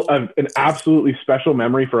still an absolutely special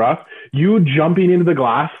memory for us. You jumping into the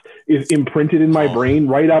glass is imprinted in my brain,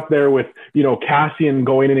 right up there with Cassian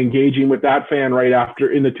going and engaging with that fan right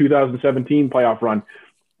after in the 2017 playoff run.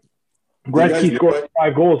 Gretzky scored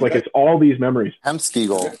 5 goals. Like, it's all these memories. Hemsky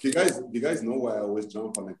goal. Do you guys know why I always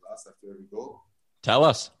jump on the glass after every goal? Tell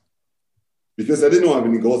us. Because I didn't know how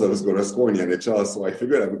many goals I was going to score in the NHL, so I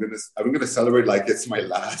figured I'm gonna celebrate like it's my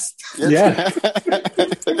last. Yeah.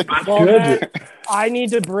 Well, then, I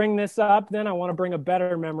need to bring this up. Then I want to bring a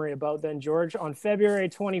better memory about then, George. On February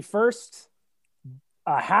 21st,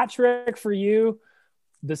 a hat trick for you.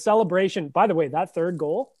 The celebration. By the way, that third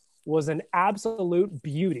goal was an absolute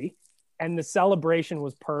beauty, and the celebration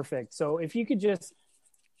was perfect. So if you could just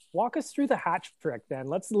walk us through the hat trick, then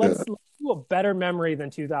let's do a better memory than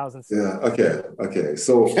 2006. Yeah. Okay.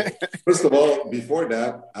 So first of all, before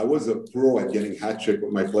that, I was a pro at getting hat trick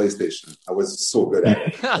with my PlayStation. I was so good at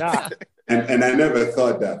it. Yeah. And I never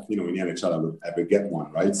thought that in the NHL I would ever get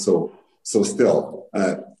one, right? So still,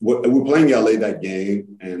 we're playing LA that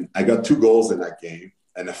game, and I got 2 goals in that game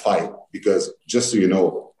and a fight, because just so you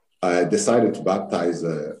know, I decided to baptize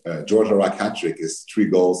George Laraque hat trick is 3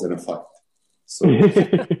 goals and a fight. So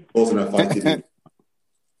goals and a fight.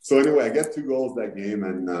 So anyway, I get 2 goals that game,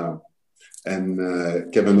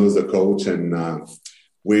 and Kevin was the coach, and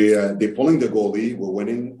they're pulling the goalie. We're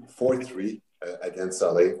winning 4-3 against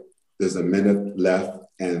LA. There's a minute left,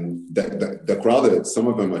 and the crowd, some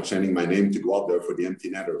of them are chanting my name to go out there for the empty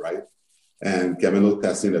netter, right? And Kevin looked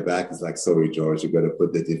at me in the back. He's like, "Sorry, George, you got to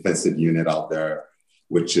put the defensive unit out there,"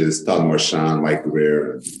 which is Todd Marchand, Mike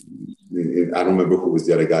Greer. I don't remember who was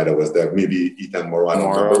the other guy that was there. Maybe Ethan Moreau. I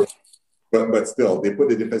don't remember. But still, they put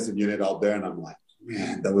the defensive unit out there, and I'm like,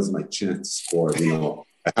 man, that was my chance to score,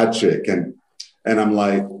 a hat trick. And I'm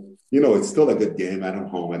like, it's still a good game. I'm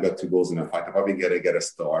home. I got 2 goals in a fight. I'm probably going to get a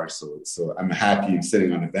star. So I'm happy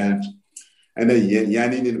sitting on the bench. And then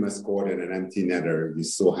Yanni Nilma scored in an empty netter.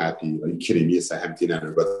 He's so happy. Are you kidding me? It's an empty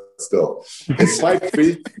netter, but still. It's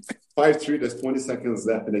 5-3. 5-3. There's 20 seconds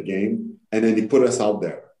left in the game. And then he put us out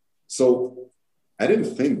there. So I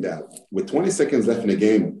didn't think that with 20 seconds left in the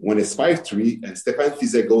game, when it's 5-3 and Stéphane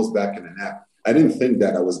Fiset goes back in the net, I didn't think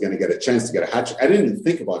that I was going to get a chance to get a hat trick. I didn't even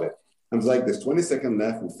think about it. I was like, there's 20 seconds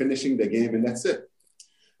left. We're finishing the game, and that's it.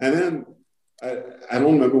 And then I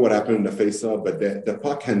don't remember what happened in the face-off, but the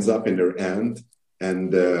puck ends up in their end,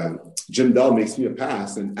 and Jim Dahl makes me a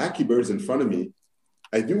pass, and Aki Bird's in front of me.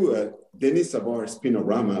 I do a Denis Savard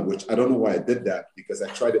spinorama, which I don't know why I did that, because I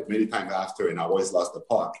tried it many times after, and I always lost the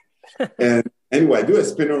puck. And anyway, I do a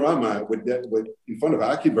spinorama with in front of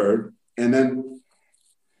Aki Bird, and then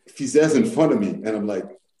Fizet's in front of me, and I'm like,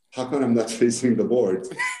 how come I'm not facing the board?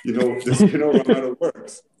 The spinorama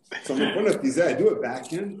works. So I'm in front of Fizet, I do a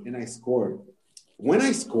backhand, and I scored. When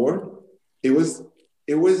I scored, it was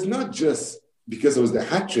not just because it was the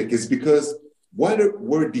hat trick, it's because what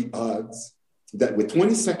were the odds that with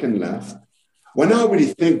 20 seconds left, when I already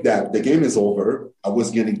think that the game is over, I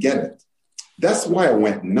was going to get it. That's why I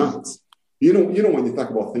went nuts. When you talk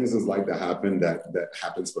about things like that happen, that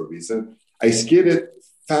happens for a reason. I skated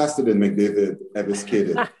faster than McDavid ever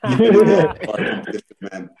skated. He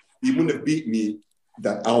wouldn't have beat me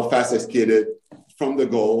how fast I skated from the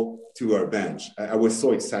goal to our bench. I was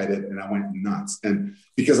so excited, and I went nuts. And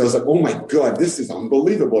because I was like, oh my God, this is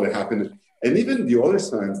unbelievable that happened. And even the Oilers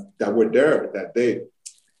fans that were there that day,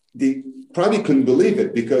 they probably couldn't believe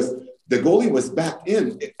it, because the goalie was back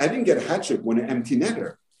in. I didn't get a hat trick when an empty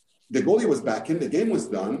netter. The goalie was back in. The game was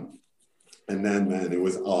done. And then, man, it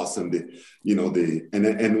was awesome.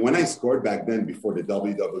 And when I scored back then, before the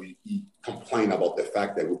WWE complained about the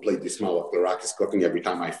fact that we played this smell of Laraque is cooking every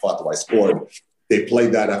time I fought or I scored, they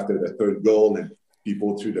played that after the third goal, and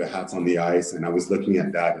people threw their hats on the ice. And I was looking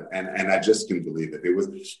at that, and I just couldn't believe it.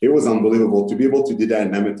 It was unbelievable to be able to do that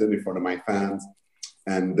in Edmonton in front of my fans.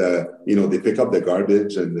 And, they pick up the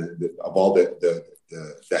garbage and of all the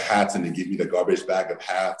hats, and they give me the garbage bag of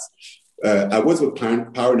hats. I was with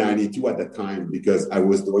Power 92 at the time, because I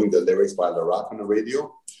was doing the lyrics by Laraque on the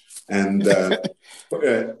radio. And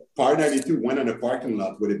Power 92 went on a parking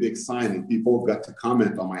lot with a big sign, and people got to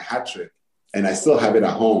comment on my hat trick. and I still have it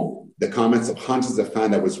at home. The comments of hundreds of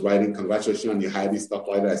fans that was writing, "Congratulations on your Hattie," stuff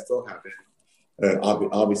like that. I still have it.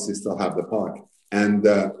 Obviously, still have the puck. And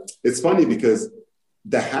it's funny because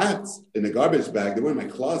the hats in the garbage bag, they were in my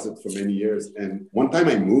closet for many years. And one time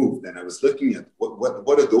I moved and I was looking at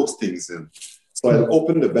what are those things in? So I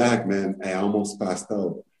opened the bag, man. I almost passed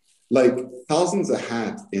out. Like thousands of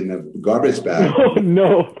hats in a garbage bag. Oh,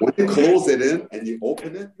 no. When you close it in and you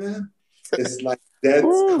open it, man, it's like dead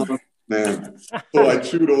skunk, man. So I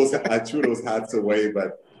threw those hats away,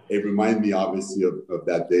 but it reminded me obviously of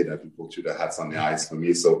that day that people threw the hats on the ice for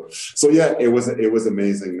me. So yeah, it was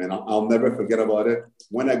amazing, man. I'll never forget about it.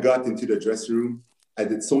 When I got into the dressing room, I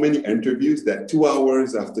did so many interviews that 2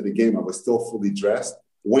 hours after the game, I was still fully dressed.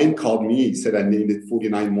 Wayne called me. He said I needed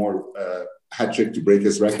 49 more hat trick to break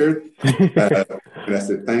his record. And I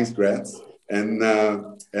said, thanks, Gratz. And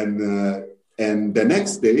the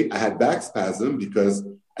next day I had back spasm because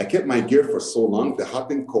I kept my gear for so long, the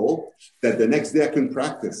hot and cold, that the next day I couldn't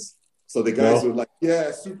practice. So the guys were like,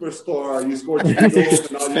 yeah, superstar, you scored 2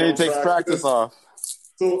 goals. And he takes practice off.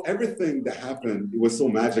 So everything that happened, it was so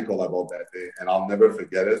magical about that day, and I'll never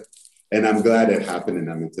forget it. And I'm glad it happened in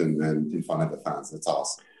Edmonton and in front of the fans. It's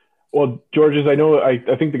awesome. Well, Georges, I know I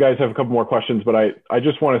think the guys have a couple more questions, but I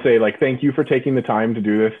just want to say, like, thank you for taking the time to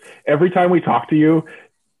do this. Every time we talk to you,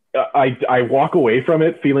 I walk away from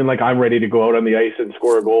it feeling like I'm ready to go out on the ice and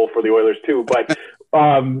score a goal for the Oilers too. But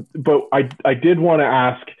I did want to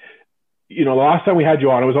ask, the last time we had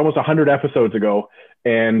you on, it was almost 100 episodes ago,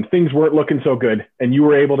 and things weren't looking so good. And you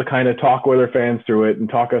were able to kind of talk Oiler fans through it and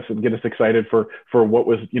talk us and get us excited for what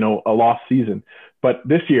was, a lost season. But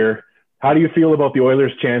this year, how do you feel about the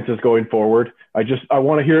Oilers' chances going forward? I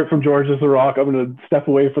want to hear it from Georges Laraque. I'm going to step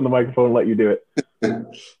away from the microphone and let you do it.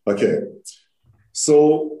 Okay.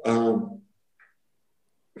 So, I'm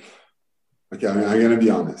going to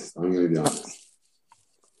be honest.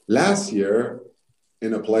 Last year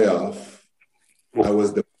in a playoff, I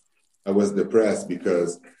was depressed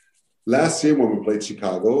because last year when we played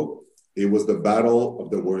Chicago, it was the battle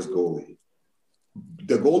of the worst goalie.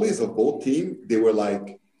 The goalies of both teams, they were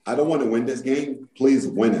like, I don't want to win this game. Please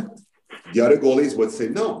win it. The other goalies would say,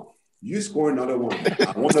 no, you score another one.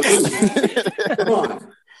 I want to lose. Come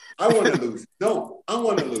on. I want to lose. No, I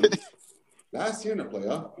want to lose. Last year in the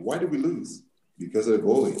playoff, why did we lose? Because of the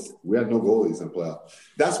goalies. We had no goalies in the playoff.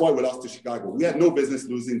 That's why we lost to Chicago. We had no business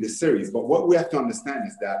losing this series. But what we have to understand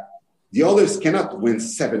is that the Oilers cannot win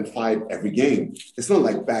 7-5 every game. It's not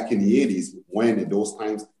like back in the 80s when in those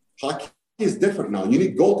times, hockey is different now. You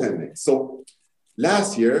need goaltending. So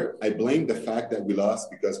last year, I blamed the fact that we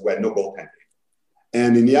lost because we had no goaltending.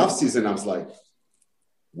 And in the offseason, I was like,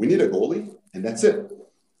 we need a goalie, and that's it.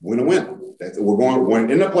 We're going to win. We're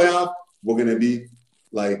in the playoff. We're going to be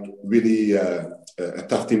like really a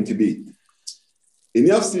tough team to beat. In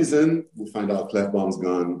the offseason, we find out Klefbom's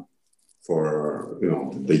gone for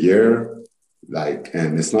the year.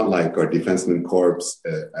 And it's not like our defenseman corps,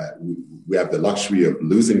 we have the luxury of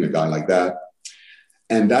losing a guy like that.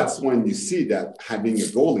 And that's when you see that having a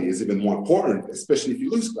goalie is even more important, especially if you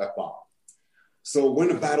lose Klefbom. So we're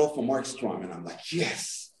in a battle for Markstrom, and I'm like,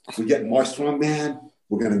 yes, we get Markstrom, man.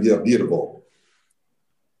 We're going to be unbeatable.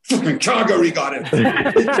 Fucking Calgary got it.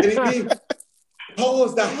 Are you kidding me? How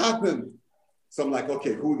has that happened? So I'm like,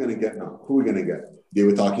 okay, who are we going to get now? Who are we going to get? They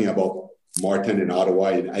were talking about Martin in Ottawa.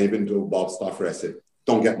 And I even told Bob Stauffer, I said,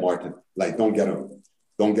 don't get Martin. Like, don't get him.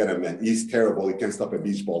 Don't get him, man. He's terrible. He can't stop a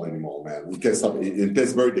beach ball anymore, man. We can't stop. In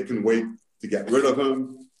Pittsburgh, they couldn't wait to get rid of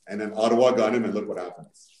him. And then Ottawa got him, and look what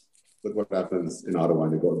happens. Look what happens in Ottawa.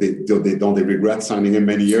 And they regret signing him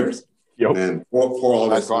many years. Yep. And for all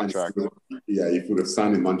nice contract. If would have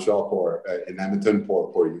signed in Montreal in Edmonton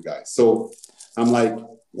for you guys. So I'm like,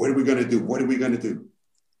 what are we going to do? What are we going to do?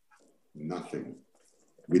 Nothing.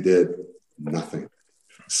 We did nothing.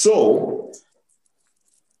 So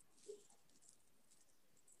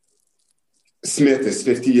Smith is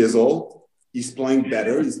 50 years old. He's playing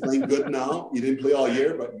better. He's playing good now. He didn't play all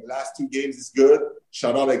year, but the last 2 games is good.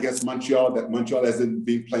 Shout out against Montreal. That Montreal hasn't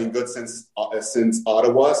been playing good since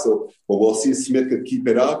Ottawa. So, but we'll see if Smith could keep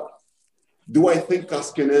it up. Do I think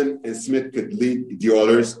Koskinen and Smith could lead the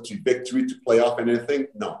Oilers to victory, to playoff and anything?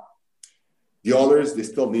 No. The Oilers, they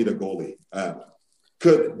still need a goalie.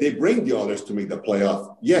 Could they bring the Oilers to make the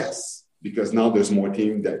playoff? Yes, because now there's more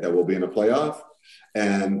team that will be in the playoff.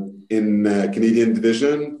 And in Canadian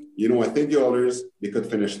division, I think the Oilers, they could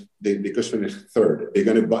finish third. They're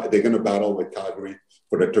gonna battle with Calgary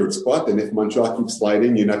for the third spot. And if Montreal keeps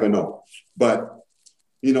sliding, you never know. But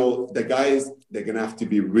the guys, they're going to have to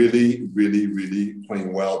be really, really, really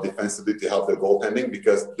playing well defensively to help the goaltending,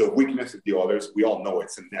 because the weakness of the Oilers, we all know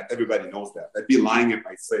it's in net. Everybody knows that. I'd be lying if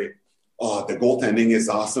I say, oh, the goaltending is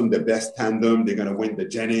awesome, the best tandem, they're going to win the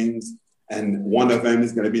Jennings, and one of them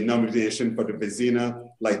is going to be nomination for the Vezina.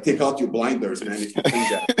 Like, take out your blinders, man, if you think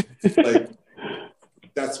that. Like,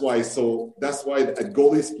 that's why at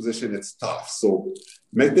goalie's position, it's tough. So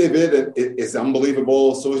McDavid is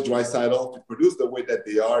unbelievable. So is Draisaitl, to produce the way that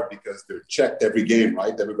they are, because they're checked every game,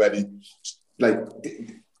 right? Everybody, like,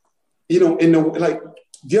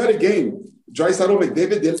 the other game, Draisaitl,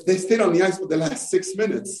 McDavid, they stayed on the ice for the last 6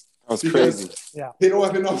 minutes. That's crazy. Yeah. They don't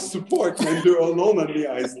have enough support when they're alone on the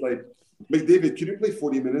ice. Like, McDavid, can you play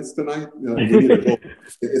 40 minutes tonight? We need a goal.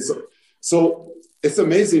 It's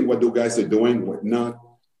amazing what those guys are doing. What not,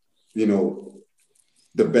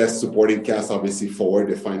 the best supporting cast, obviously, forward.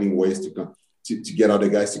 They're finding ways to get other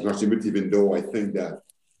guys to contribute, even though I think that,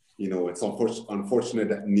 it's unfortunate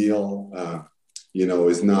that Neil,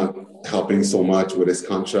 is not helping so much with his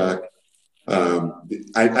contract.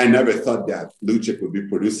 I never thought that Lucic would be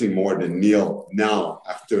producing more than Neil now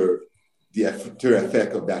after the after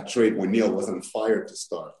effect of that trade when Neil was on fire to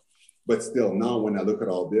start. But still, now when I look at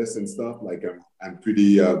all this and stuff, like I'm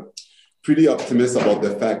pretty optimistic about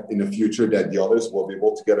the fact in the future that the Oilers will be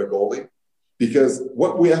able to get a goalie. Because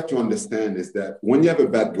what we have to understand is that when you have a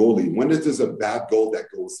bad goalie, when there's a bad goal that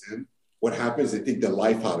goes in, what happens, it takes the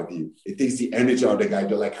life out of you. It takes the energy out of the guy.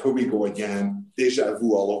 They're like, here we go again, deja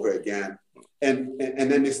vu all over again. And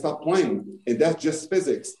then they stop playing. And that's just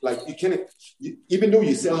physics. Like, you can't, even though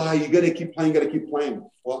you say, you got to keep playing.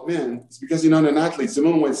 Well, man, it's because you're not an athlete. So you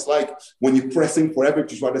don't know what it's like when you're pressing forever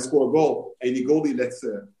to try to score a goal and your goalie lets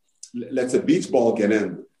a beach ball get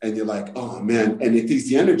in. And you're like, oh, man. And it takes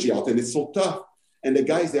the energy out. And it's so tough. And the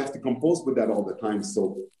guys, they have to compose with that all the time.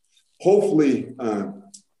 So hopefully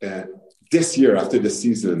this year, after the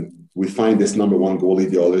season, we find this number one goalie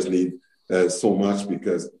the Oilers need so much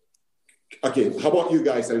because, okay, how about you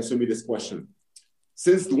guys answer me this question?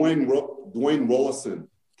 Since Dwayne Rollison,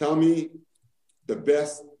 tell me the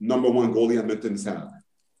best number one goalie Edmonton's had.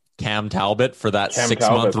 Cam Talbot for that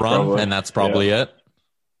 6-month run, probably. And that's probably it.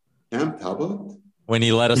 Cam Talbot? When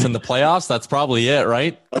he led us in the playoffs, that's probably it,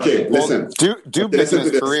 right? Okay, listen. Dubnyk in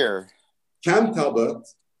his career. Cam Talbot,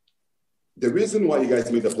 the reason why you guys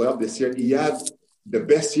made the playoff this year, he had the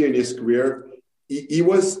best year in his career. He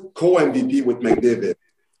was co-MVP with McDavid.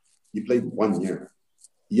 He played 1 year.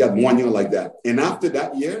 He had 1 year like that. And after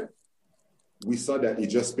that year, we saw that he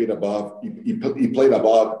just played above. He played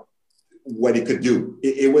above what he could do.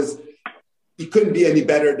 He couldn't be any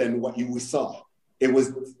better than what we saw. It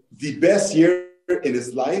was the best year in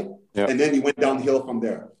his life. Yep. And then he went downhill from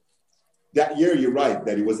there. That year, you're right,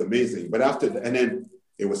 that he was amazing. But and then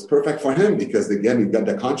it was perfect for him because, again, he got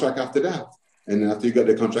the contract after that. And after you got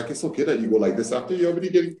the contract, it's okay that you go like this. After you're already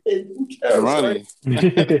getting paid, who cares, right?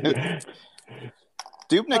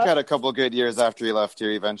 Dubnyk had a couple of good years after he left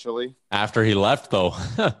here eventually. After he left, though.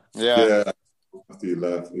 Yeah. After he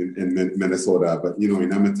left in Minnesota. But,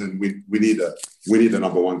 in Edmonton, we need a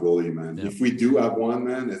number one goalie, man. Yeah. If we do have one,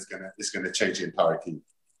 man, it's gonna change the entire team.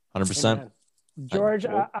 100%. Amen. George,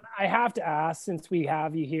 I have to ask, since we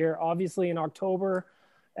have you here, obviously in October,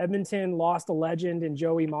 Edmonton lost a legend in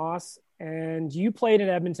Joey Moss. And you played in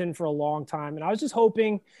Edmonton for a long time. And I was just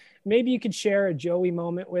hoping maybe you could share a Joey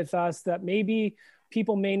moment with us that maybe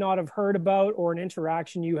people may not have heard about, or an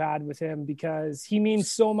interaction you had with him, because he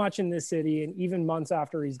means so much in this city. And even months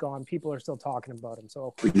after he's gone, people are still talking about him.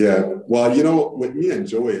 So, yeah, well, with me and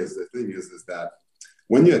Joey, the thing is that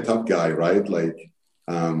when you're a tough guy, right? Like,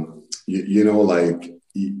 I'm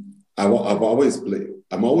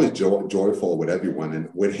always joyful with everyone. And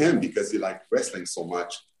with him, because he liked wrestling so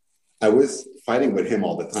much, I was fighting with him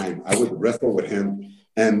all the time. I would wrestle with him,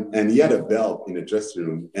 and he had a belt in the dressing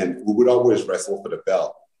room, and we would always wrestle for the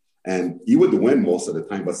belt. And he would win most of the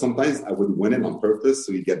time, but sometimes I would win it on purpose,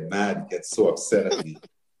 so he'd get mad, he'd get so upset at me.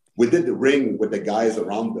 We did the ring with the guys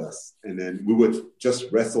around us, and then we would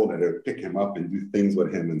just wrestle and pick him up and do things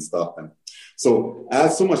with him and stuff. And so I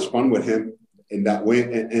had so much fun with him in that way,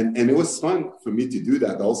 and it was fun for me to do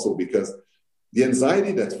that also, because the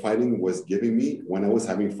anxiety that fighting was giving me when I was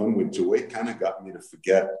having fun with Joey kind of got me to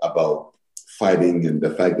forget about fighting and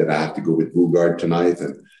the fact that I have to go with Bugard tonight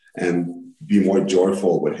and be more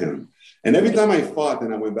joyful with him. And every time I fought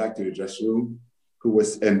and I went back to the dressing room,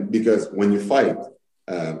 because when you fight,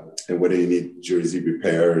 and whether you need jersey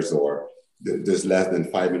repairs or there's less than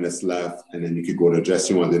 5 minutes left, and then you could go to the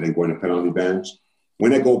dressing room and then go on a penalty bench.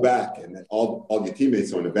 When I go back and all your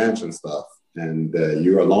teammates are on the bench and stuff, and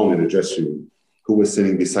you're alone in the dressing room, who was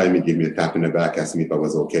sitting beside me gave me a tap in the back, asking me if I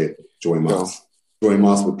was okay. Joey Moss. Joey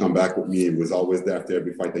Moss would come back with me. He was always there after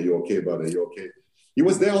every fight. Are you okay, brother? Are you okay? He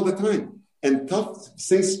was there all the time. And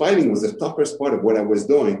since fighting was the toughest part of what I was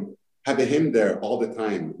doing, having him there all the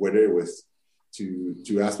time, whether it was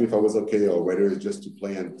to ask me if I was okay or whether it's just to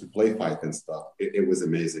play fight and stuff, it was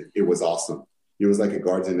amazing. It was awesome. He was like a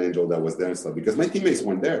guardian angel that was there and stuff because my teammates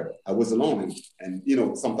weren't there. I was alone. And you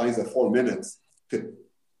know, sometimes the 4 minutes could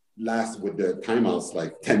last with the timeouts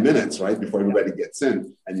like 10 minutes, right? Before everybody gets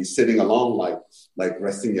in. And you're sitting alone, like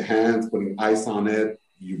resting your hands, putting ice on it.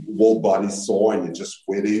 Your whole body's sore and you're just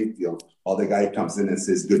waiting. You know, all the guy comes in and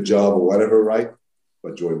says, good job or whatever, right?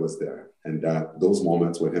 But Joey was there. And those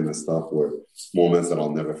moments with him and stuff were moments that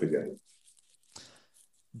I'll never forget.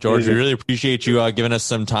 George, we really appreciate you giving us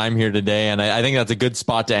some time here today. And I think that's a good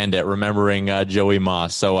spot to end it, remembering Joey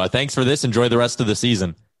Moss. So thanks for this. Enjoy the rest of the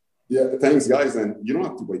season. Yeah, thanks, guys. And you don't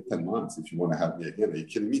have to wait 10 months if you want to have me again. Are you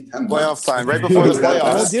kidding me? 10 months. Playoff time, right before the playoffs.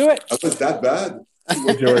 I'll do it. I was that bad.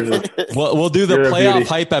 We'll do the playoff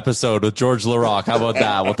hype episode with George Larocque. How about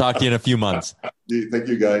that? We'll talk to you in a few months. Thank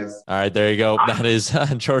you, guys. All right, there you go. That is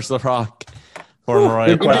George Larocque.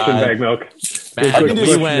 Good question, Bag Milk. That's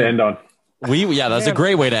a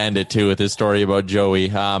great way to end it too with his story about Joey.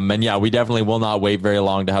 And yeah, we definitely will not wait very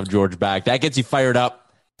long to have George back. That gets you fired up.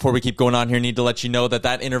 Before we keep going on here, need to let you know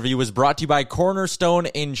that interview was brought to you by Cornerstone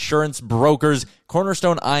Insurance Brokers.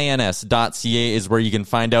 CornerstoneINS.ca is where you can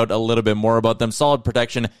find out a little bit more about them. Solid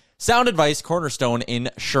protection, sound advice, Cornerstone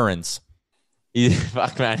Insurance. He's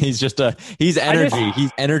energy.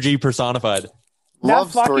 He's energy personified. Love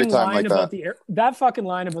story time like that. That fucking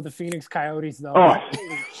line about the Phoenix Coyotes, though. Oh,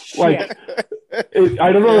 like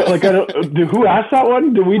I don't know. Like who asked that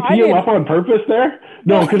one? Did we tee him up on purpose there?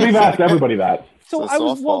 No, because we've asked everybody that. So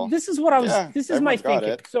this is my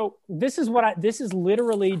thinking. So this is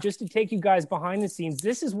literally just to take you guys behind the scenes.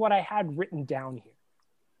 This is what I had written down here.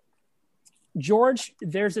 George,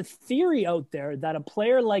 there's a theory out there that a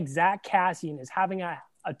player like Zach Kassian is having a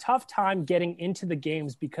tough time getting into the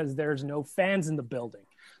games because there's no fans in the building.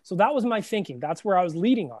 So that was my thinking. That's where I was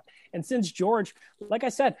leading on. And since George, like I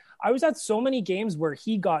said, I was at so many games where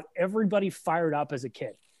he got everybody fired up as a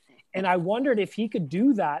kid. And I wondered if he could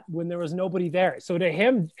do that when there was nobody there. So to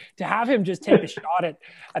have him just take a shot at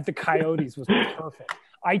the Coyotes was perfect.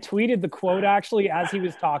 I tweeted the quote actually as he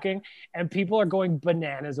was talking, and people are going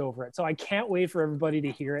bananas over it. So I can't wait for everybody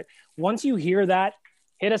to hear it. Once you hear that,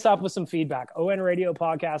 hit us up with some feedback. ON Radio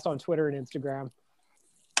Podcast on Twitter and Instagram.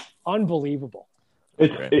 Unbelievable. I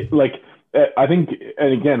think,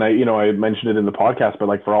 and again, I mentioned it in the podcast, but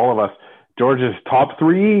like for all of us, George's top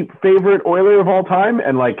 3 favorite Oiler of all time,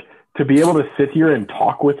 and like to be able to sit here and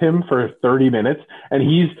talk with him for 30 minutes, and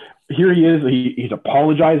he's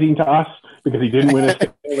apologizing to us because he didn't win a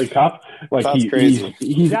Stanley Cup. Like he can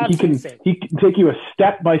take you a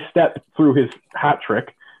step by step through his hat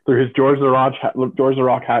trick, through his George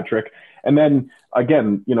Larocque hat trick, and then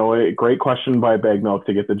again, a great question by Bag Milk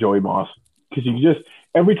to get the Joey Moss, because you just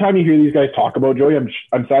every time you hear these guys talk about Joey, I'm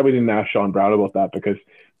sad we didn't ask Sean Brown about that, because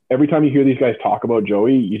every time you hear these guys talk about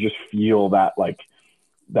Joey, you just feel that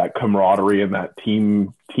that camaraderie and that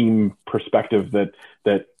team perspective that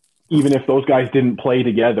even if those guys didn't play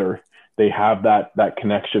together, they have that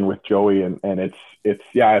connection with Joey, and it's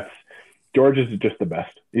George is just the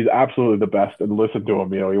best. He's absolutely the best, and listen to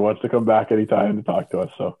him. He wants to come back anytime to talk to us.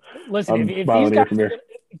 So listen, if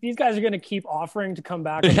these guys are going to keep offering to come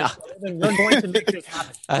back, then we're going to make this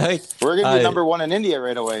happen. I think we're going to be number 1 in India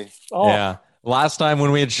right away. Oh. Yeah. Last time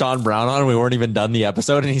when we had Sean Brown on, we weren't even done the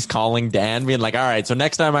episode, and he's calling Dan, being like, all right, so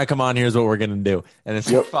next time I come on, here's what we're going to do. And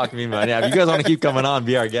it's fuck me, man. Yeah, if you guys want to keep coming on,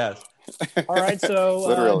 be our guest. All right,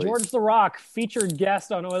 so George Larocque, featured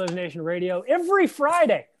guest on Oilers Nation Radio every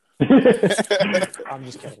Friday. I'm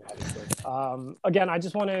just kidding, obviously. Again, I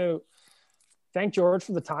just want to thank George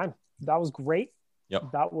for the time. That was great.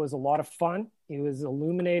 Yep. That was a lot of fun. It was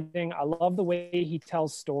illuminating. I love the way he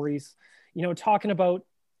tells stories. Talking about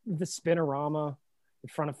the Spinorama in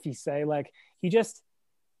front of Fisset, like he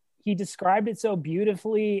described it so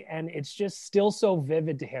beautifully, and it's just still so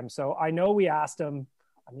vivid to him. So I know we asked him,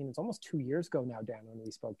 it's almost 2 years ago now, Dan, when we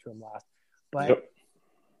spoke to him last, but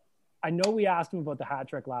I know we asked him about the hat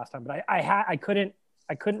trick last time, but I couldn't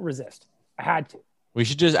resist. I had to. We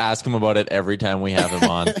should just ask him about it every time we have him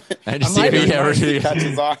on. And just see if he ever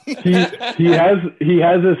catches on. He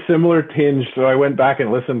has a similar tinge. So I went back and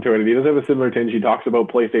listened to it. And he does have a similar tinge. He talks about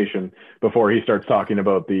PlayStation before he starts talking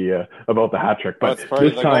about the hat trick. But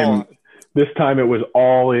this time it was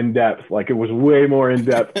all in depth. Like it was way more in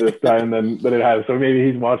depth this time than it has. So maybe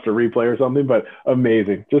he's watched a replay or something. But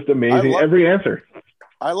amazing, just amazing. Every answer.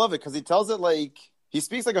 I love it because he tells it like he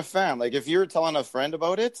speaks like a fan. Like if you're telling a friend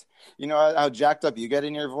about it, you know how jacked up you get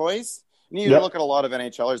in your voice. And you look at a lot of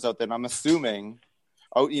NHLers out there, and I'm assuming,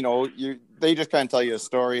 they just kind of tell you a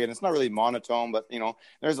story, and it's not really monotone, but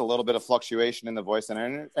there's a little bit of fluctuation in the voice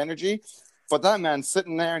and energy. But that man's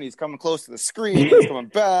sitting there, and he's coming close to the screen. He's coming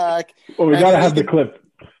back. Well, we gotta have the clip.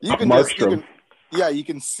 You can Markstrom. You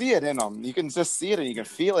can see it in him. You can just see it, and you can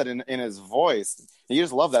feel it in his voice. You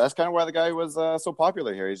just love that. That's kind of why the guy was so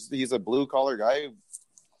popular here. He's a blue collar guy.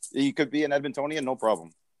 He could be an Edmontonian, no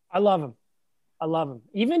problem. I love him.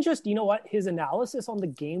 Even just, his analysis on the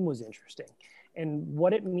game was interesting, and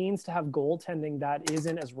what it means to have goaltending that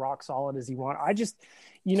isn't as rock solid as you want. I just,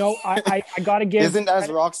 I got to give. Isn't as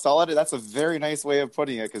rock solid? That's a very nice way of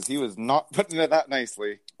putting it, because he was not putting it that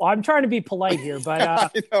nicely. Well, I'm trying to be polite here, but I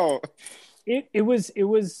know. It was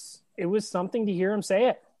something to hear him say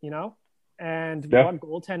it, and what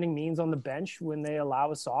goaltending means on the bench when they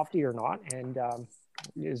allow a softie or not, and it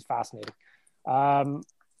is fascinating.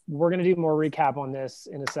 We're going to do more recap on this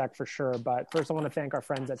in a sec for sure, but first I want to thank our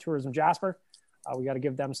friends at Tourism Jasper. We got to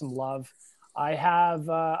give them some love. I had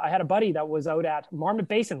a buddy that was out at Marmot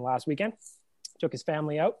Basin last weekend, took his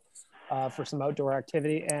family out for some outdoor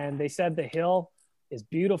activity, and they said the hill is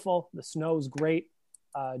beautiful, the snow's great.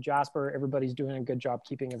 Jasper, everybody's doing a good job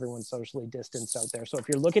keeping everyone socially distanced out there. So if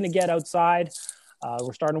you're looking to get outside,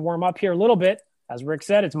 we're starting to warm up here a little bit. As Rick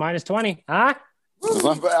said, it's minus 20. Huh?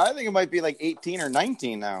 I think it might be like 18 or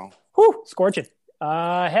 19 now. Whew, scorching.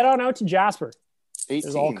 Head on out to Jasper. 18.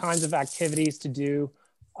 There's all kinds of activities to do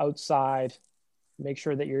outside. Make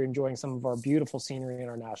sure that you're enjoying some of our beautiful scenery in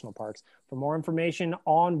our national parks. For more information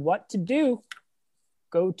on what to do,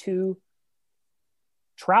 go to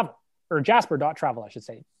Jasper.travel, I should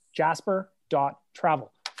say.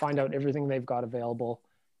 Jasper.travel. Find out everything they've got available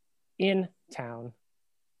in town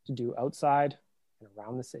to do outside and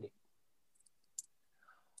around the city.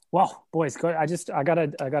 Well, boys, I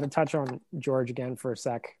gotta touch on George again for a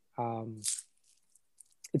sec.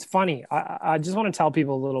 It's funny. I just want to tell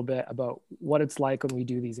people a little bit about what it's like when we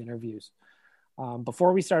do these interviews.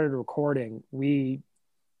 Before we started recording, we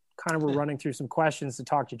kind of were running through some questions to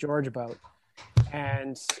talk to George about.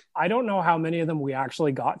 And I don't know how many of them we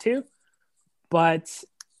actually got to, but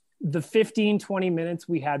the 15, 20 minutes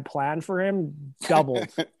we had planned for him doubled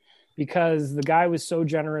because the guy was so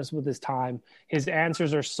generous with his time. His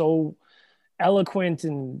answers are so eloquent,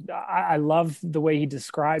 and I love the way he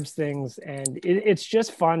describes things. And it's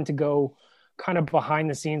just fun to go kind of behind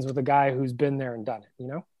the scenes with a guy who's been there and done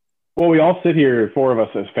it, Well, we all sit here, four of us,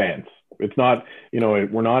 as fans. It's not,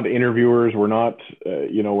 we're not interviewers. We're not,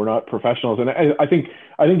 we're not professionals. And I think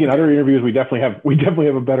in other interviews, we definitely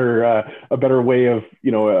have a better way of,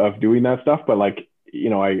 of doing that stuff. But I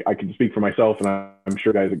can speak for myself, and I'm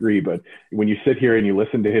sure guys agree. But when you sit here and you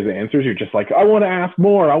listen to his answers, you're just like, I want to ask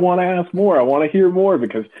more. I want to ask more. I want to hear more,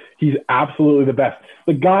 because he's absolutely the best.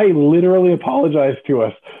 The guy literally apologized to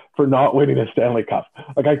us for not winning a Stanley Cup.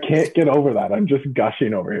 I can't get over that. I'm just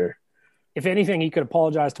gushing over here. If anything, he could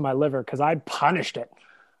apologize to my liver, because I punished it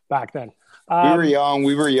back then. We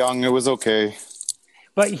were young. It was okay.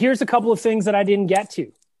 But here's a couple of things that I didn't get to.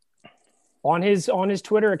 On his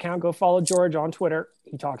Twitter account, go follow George on Twitter.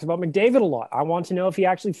 He talks about McDavid a lot. I want to know if he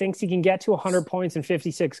actually thinks he can get to 100 points in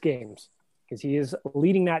 56 games, because he is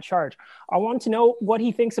leading that charge. I want to know what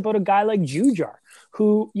he thinks about a guy like Jujar,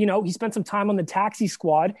 who, he spent some time on the taxi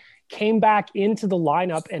squad, came back into the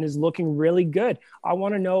lineup, and is looking really good. I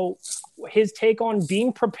want to know his take on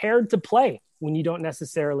being prepared to play when you don't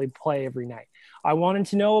necessarily play every night. I wanted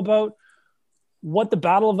to know about what the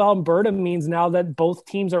Battle of Alberta means now that both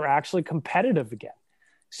teams are actually competitive again.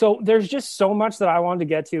 So there's just so much that I wanted to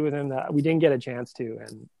get to with him that we didn't get a chance to.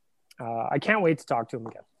 And I can't wait to talk to him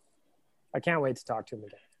again.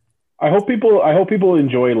 I hope people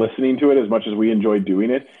enjoy listening to it as much as we enjoy doing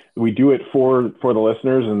it. We do it for the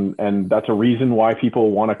listeners, and that's a reason why people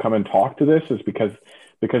want to come and talk to this, is because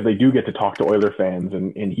they do get to talk to Oiler fans,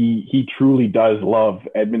 and he truly does love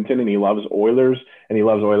Edmonton, and he loves Oilers, and he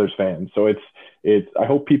loves Oilers fans. So it's I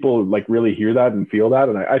hope people really hear that and feel that,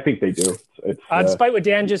 and I think they do. Despite what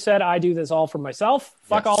Dan just said, I do this all for myself.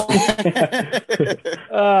 Fuck all.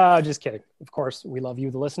 Just kidding. Of course, we love you,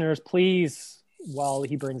 the listeners. Please, while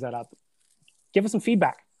he brings that up, give us some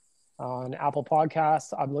feedback on Apple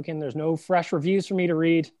Podcasts. I'm looking. There's no fresh reviews for me to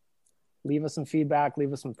read. Leave us some feedback.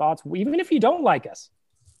 Leave us some thoughts. Even if you don't like us,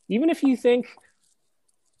 even if you think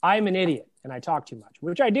I'm an idiot and I talk too much,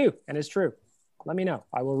 which I do, and it's true, let me know.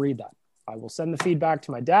 I will read that. I will send the feedback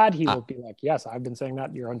to my dad. He will be like, yes, I've been saying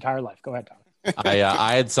that your entire life. Go ahead, Tom.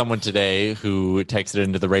 I had someone today who texted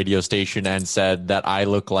into the radio station and said that I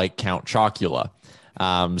look like Count Chocula.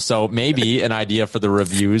 So maybe an idea for the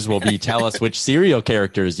reviews will be tell us which cereal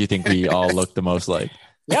characters you think we all look the most like.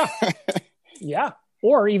 Yeah. Yeah.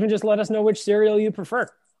 Or even just let us know which cereal you prefer.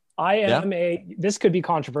 This could be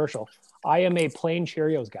controversial. I am a plain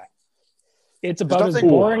Cheerios guy. It's about as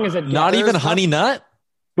boring as it gets. Not even Honey Nut?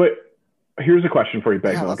 But here's a question for you,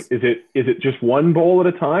 Bag Milk. Is it just one bowl at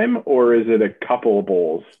a time, or is it a couple of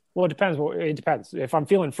bowls? Well, it depends. It depends. If I'm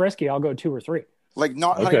feeling frisky, I'll go 2 or 3. Like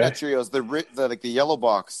not Honey Nut Cheerios, the yellow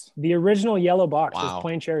box. The original yellow box is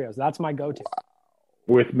plain Cheerios. That's my go-to.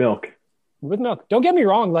 With milk. With milk. Don't get me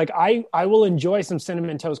wrong. Like I will enjoy some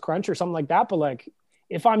Cinnamon Toast Crunch or something like that. But like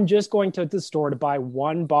if I'm just going to the store to buy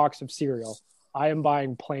one box of cereal, I am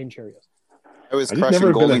buying plain Cheerios. I was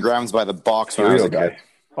crushing Golden Grams by the box when I was a kid.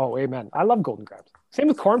 Oh, amen. I love Golden Grams. Same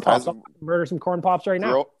with Corn Pops. I'll murder some Corn Pops right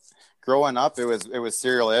now. Growing up, it was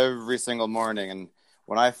cereal every single morning. And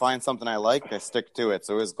when I find something I like, I stick to it.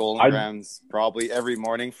 So it was Golden Grams probably every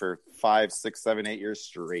morning for 5, 6, 7, 8 years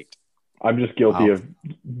straight. I'm just guilty of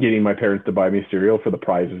getting my parents to buy me cereal for the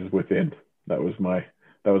prizes within. That was my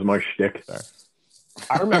shtick.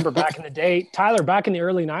 I remember back in the day, Tyler, back in the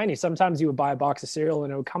early 90s, sometimes you would buy a box of cereal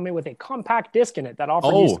and it would come in with a compact disc in it that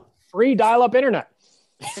offered you free dial-up internet.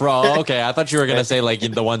 Okay, I thought you were going to say like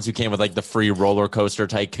the ones who came with like the free Roller Coaster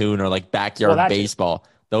Tycoon or like Backyard Baseball.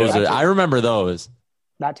 I remember those.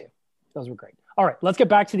 That too. Those were great. All right, let's get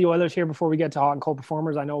back to the Oilers here before we get to hot and cold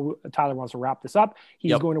performers. I know Tyler wants to wrap this up.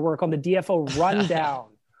 He's going to work on the DFO rundown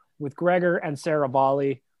with Gregor and Sarah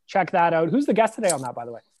Volley. Check that out. Who's the guest today on that, by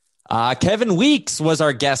the way? Kevin Weeks was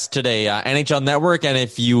our guest today, NHL Network. And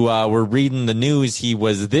if you were reading the news, he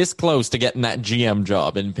was this close to getting that GM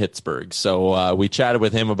job in Pittsburgh. So we chatted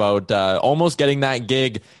with him about almost getting that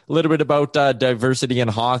gig, a little bit about diversity in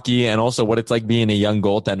hockey, and also what it's like being a young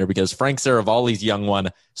goaltender, because Frank Saravalli's young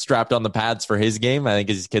one strapped on the pads for his game. I think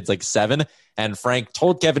his kid's like 7. And Frank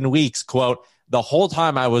told Kevin Weeks, quote, "The whole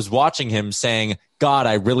time I was watching him saying, God,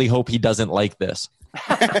 I really hope he doesn't like this."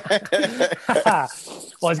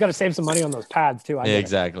 Well, he's got to save some money on those pads too.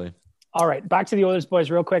 Exactly. All right, back to the Oilers,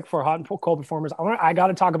 boys, real quick for hot and cold performers. I got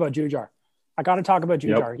to talk about Jujar.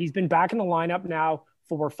 Yep. He's been back in the lineup now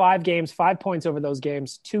for 5 games, 5 points over those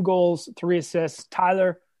games, 2 goals, 3 assists.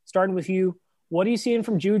 Tyler, starting with you, what are you seeing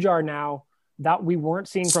from Jujar now that we weren't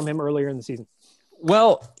seeing from him earlier in the season?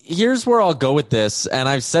 Well, here's where I'll go with this, and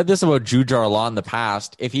I've said this about Jujar a lot in the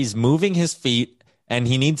past. If he's moving his feet, and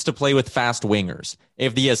he needs to play with fast wingers.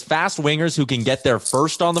 If he has fast wingers who can get there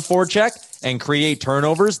first on the forecheck and create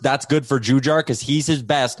turnovers, that's good for Jujar because he's his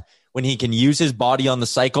best when he can use his body on the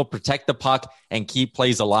cycle, protect the puck, and keep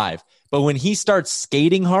plays alive. But when he starts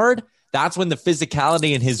skating hard, that's when the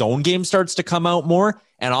physicality in his own game starts to come out more,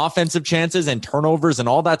 and offensive chances and turnovers and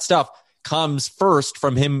all that stuff comes first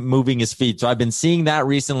from him moving his feet. So I've been seeing that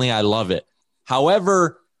recently. I love it.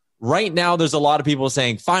 However, right now, there's a lot of people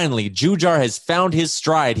saying, finally, Jujar has found his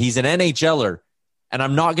stride. He's an NHLer. And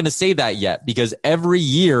I'm not going to say that yet because every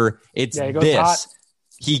year it's this.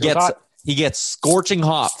 He gets scorching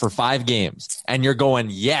hot for 5 games. And you're going,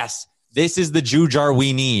 yes, this is the Jujar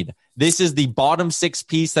we need. This is the bottom 6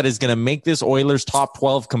 piece that is going to make this Oilers top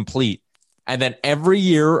 12 complete. And then every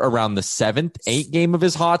year around the 7th, 8th game of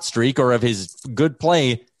his hot streak or of his good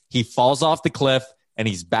play, he falls off the cliff. And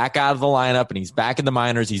he's back out of the lineup, and he's back in the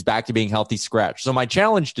minors. He's back to being healthy scratch. So my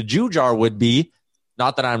challenge to Jujar would be,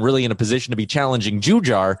 not that I'm really in a position to be challenging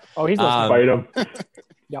Jujar. Oh, he's listening. Fight him.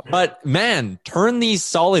 Yep. But, man, turn these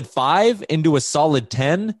solid 5 into a solid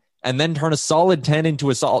 10, and then turn a solid 10 into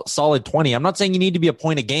a solid 20. I'm not saying you need to be a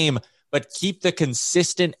point a game, but keep the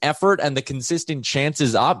consistent effort and the consistent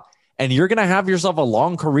chances up, and you're going to have yourself a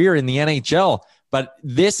long career in the NHL. But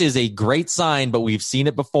this is a great sign, but we've seen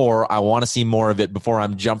it before. I want to see more of it before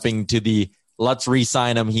I'm jumping to the let's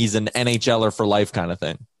re-sign him. He's an NHLer for life kind of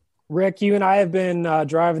thing. Rick, you and I have been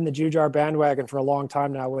driving the Jujar bandwagon for a long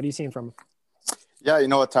time now. What are you seeing from him? Yeah, you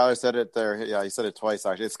know what Tyler said it there. Yeah, he said it twice,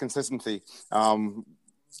 actually. It's consistency.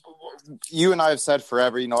 You and I have said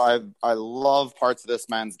forever, you know, I love parts of this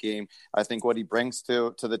man's game. I think what he brings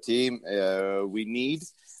to the team, we need.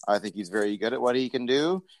 I think he's very good at what he can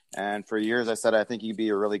do. And for years, I said I think he'd be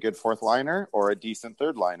a really good 4th liner or a decent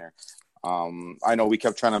 3rd liner. I know we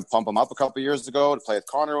kept trying to pump him up a couple of years ago to play with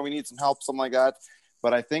Connor when we need some help, something like that.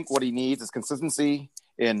 But I think what he needs is consistency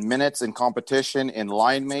in minutes, in competition, in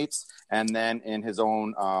line mates, and then in his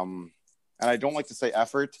own and I don't like to say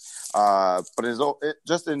effort, but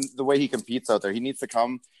just in the way he competes out there. He needs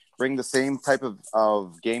to bring the same type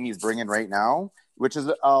of game he's bringing right now which is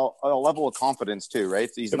a level of confidence too,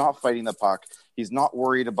 right? So he's not fighting the puck. He's not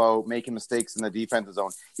worried about making mistakes in the defensive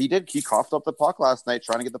zone. He coughed up the puck last night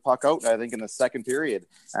trying to get the puck out, I think, in the second period,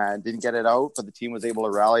 and didn't get it out, but the team was able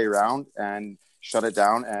to rally around and shut it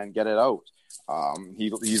down and get it out.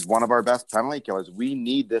 He's one of our best penalty killers. We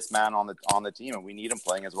need this man on the team, and we need him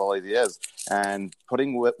playing as well as he is. And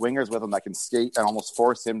putting wingers with him that can skate and almost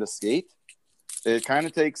force him to skate, it kind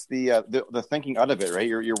of takes the thinking out of it, right?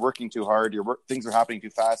 You're working too hard. Things are happening too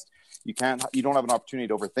fast. You don't have an opportunity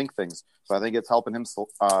to overthink things. So I think it's helping him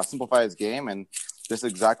simplify his game, and this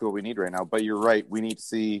is exactly what we need right now. But you're right. We need to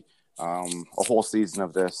see a whole season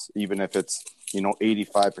of this, even if it's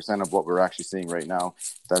 85% of what we're actually seeing right now.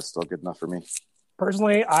 That's still good enough for me.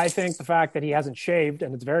 Personally, I think the fact that he hasn't shaved,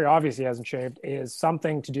 and it's very obvious he hasn't shaved, is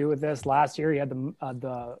something to do with this. Last year, he had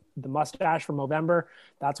the mustache from November.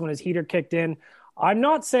 That's when his heater kicked in. I'm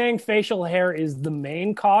not saying facial hair is the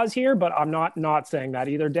main cause here, but I'm not saying that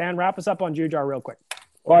either. Dan, wrap us up on Jujhar real quick.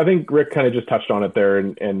 Well, I think Rick kind of just touched on it there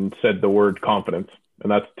and said the word confidence.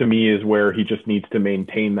 And that's, to me, is where he just needs to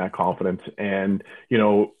maintain that confidence. And,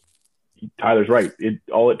 Tyler's right.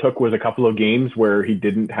 All it took was a couple of games where he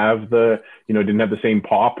didn't have the same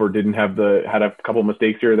pop, or had a couple of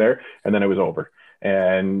mistakes here or there, and then it was over.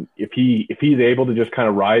 And if he's able to just kind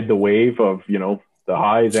of ride the wave of, the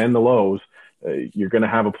highs and the lows, you're going to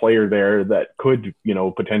have a player there that could,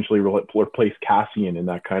 potentially replace Kassian in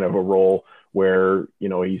that kind of a role where,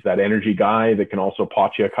 he's that energy guy that can also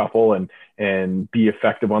pot you a couple and be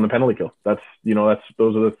effective on the penalty kill. Those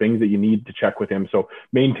are the things that you need to check with him. So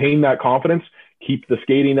maintain that confidence, keep the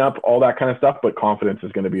skating up, all that kind of stuff, but confidence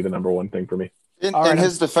is going to be the number one thing for me. In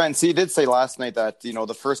his defense, he did say last night that,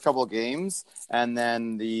 the first couple of games and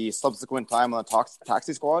then the subsequent time on the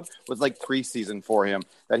taxi squad was like preseason for him,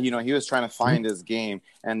 that, he was trying to find his game.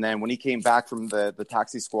 And then when he came back from the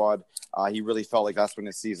taxi squad, he really felt like that's when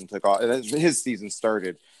his season took off. His season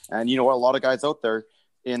started. And a lot of guys out there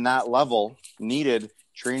in that level needed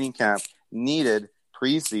training camp, needed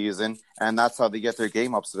preseason, and that's how they get their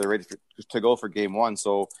game up, so they're ready to go for game one.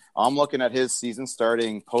 So I'm looking at his season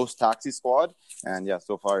starting post taxi squad, and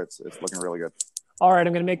so far it's looking really good. All right,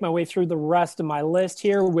 I'm going to make my way through the rest of my list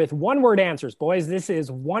here with one-word answers, boys. This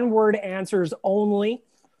is one-word answers only.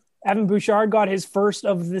 Evan Bouchard got his first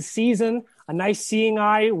of the season, a nice seeing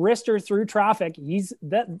eye wrister through traffic.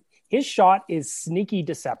 His shot is sneaky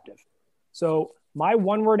deceptive. So my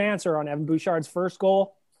one-word answer on Evan Bouchard's first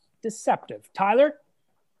goal, deceptive. Tyler?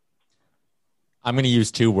 I'm going to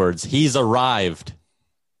use 2 words. He's arrived.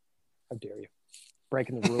 How dare you?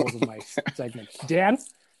 Breaking the rules of my segment. Dan,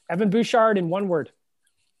 Evan Bouchard in one word.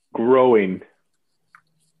 Growing.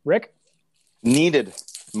 Rick? Needed.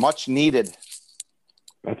 Much needed.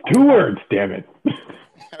 That's 2 words, damn it.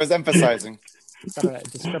 I was emphasizing. Got a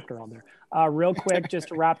descriptor on there. Real quick, just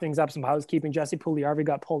to wrap things up, some housekeeping. Jesse Puljujarvi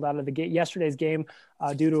got pulled out of yesterday's game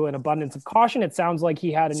due to an abundance of caution. It sounds like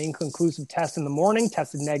he had an inconclusive test in the morning,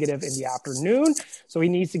 tested negative in the afternoon. So he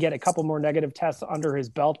needs to get a couple more negative tests under his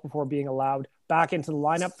belt before being allowed back into the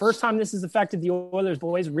lineup. First time this has affected the Oilers,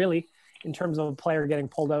 boys, really, in terms of a player getting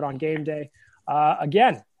pulled out on game day.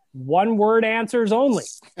 Again, one-word answers only.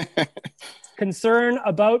 Concern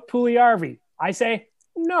about Puljujarvi? I say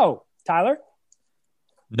no. Tyler?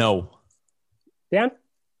 No. Dan?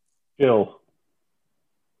 Chill.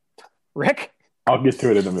 Rick? I'll get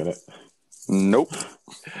to it in a minute. Nope.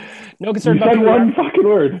 No concern you about said one fucking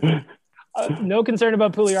word. No concern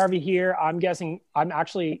about Puljujarvi here. I'm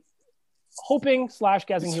actually hoping /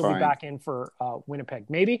 guessing he'll be back in for Winnipeg.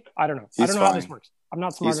 Maybe. I don't know. I don't know how this works. I'm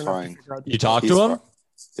not smart enough to figure out. You talk to him?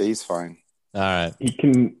 He's fine. All right. He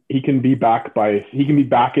can be back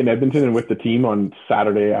in Edmonton and with the team on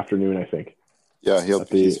Saturday afternoon, I think. Yeah, he'll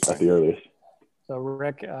be at the earliest. So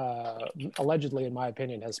Rick, allegedly, in my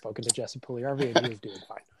opinion, has spoken to Jesse Puljujarvi, and he is doing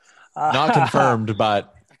fine. Not confirmed,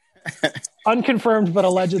 but unconfirmed, but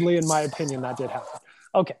allegedly, in my opinion, that did happen.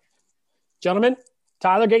 Okay, gentlemen,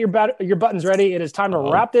 Tyler, get your buttons ready. It is time to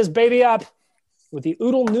wrap this baby up with the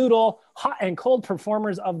Oodle Noodle hot and cold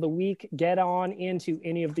performers of the week. Get on into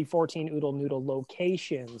any of the 14 Oodle Noodle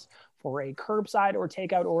locations for a curbside or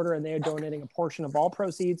takeout order, and they are donating a portion of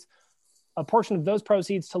those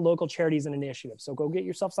proceeds to local charities and initiatives. So go get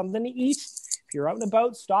yourself something to eat. If you're out and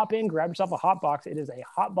about, stop in, grab yourself a hot box. It is a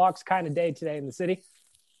hot box kind of day today in the city.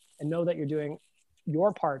 And know that you're doing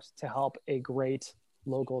your part to help a great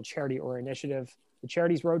local charity or initiative. The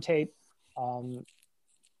charities rotate.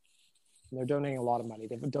 They're donating a lot of money.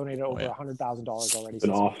 They've donated over $100,000 already. It's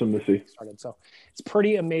been awesome to see. So it's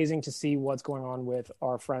pretty amazing to see what's going on with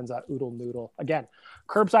our friends at Oodle Noodle. Again,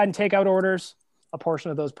 curbside and takeout orders. A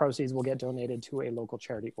portion of those proceeds will get donated to a local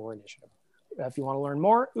charity or initiative. If you want to learn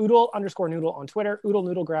more, oodle_noodle on Twitter, oodle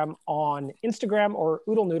noodlegram on Instagram, or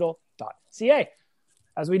oodlenoodle.ca.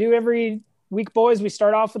 As we do every week, boys, we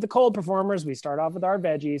start off with the cold performers. We start off with our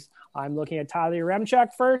veggies. I'm looking at Tyler Remchuk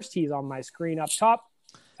first. He's on my screen up top.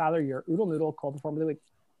 Tyler, your Oodle Noodle cold performer of the week.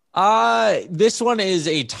 This one is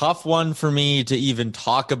a tough one for me to even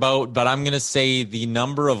talk about, but I'm going to say the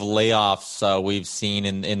number of layoffs we've seen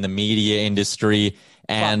in the media industry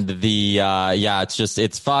and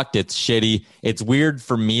it's fucked. It's shitty. It's weird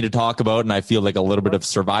for me to talk about, and I feel like a little bit of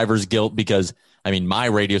survivor's guilt because, I mean, my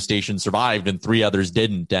radio station survived and 3 others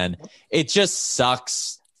didn't. And it just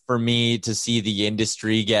sucks for me to see the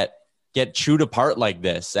industry get chewed apart like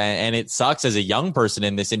this. And it sucks as a young person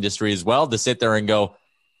in this industry as well to sit there and go,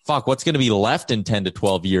 fuck, what's going to be left in 10 to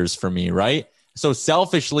 12 years for me, right? So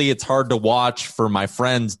selfishly, it's hard to watch for my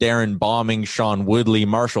friends, Darren Bombing, Sean Woodley,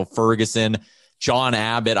 Marshall Ferguson, John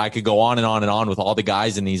Abbott. I could go on and on and on with all the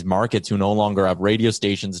guys in these markets who no longer have radio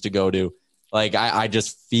stations to go to. Like, I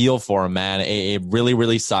just feel for them, man. It really,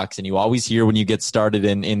 really sucks. And you always hear when you get started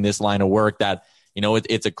in this line of work that, you know,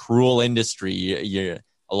 it's a cruel industry.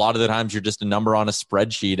 A lot of the times you're just a number on a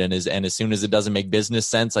spreadsheet. And as soon as it doesn't make business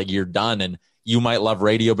sense, like, you're done. And you might love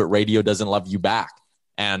radio, but radio doesn't love you back.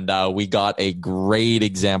 And we got a great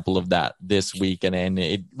example of that this week. And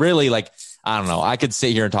it really, like, I don't know. I could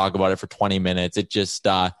sit here and talk about it for 20 minutes. It just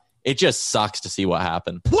sucks to see what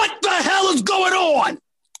happened. What the hell is going on?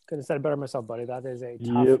 Could have said it better myself, buddy. That is a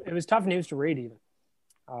tough. It was tough news to read. Even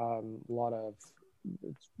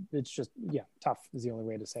it's just tough is the only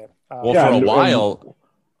way to say it. For a while,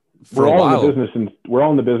 we're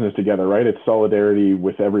all in the business together, right? It's solidarity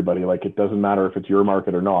with everybody. Like, it doesn't matter if it's your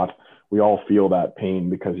market or not. We all feel that pain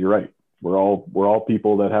because you're right. We're all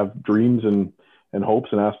people that have dreams and hopes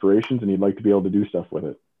and aspirations, and you'd like to be able to do stuff with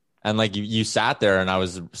it. And like you sat there, and I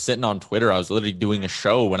was sitting on Twitter. I was literally doing a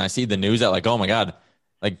show when I see the news that, like, oh my God,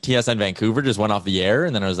 like TSN Vancouver just went off the air.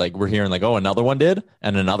 And then I was like, we're hearing like, oh, another one did.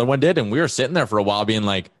 And another one did. And we were sitting there for a while being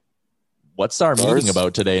like, what's our meeting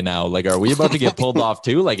about today now? Like, are we about to get pulled off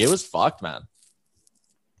too? Like, it was fucked, man.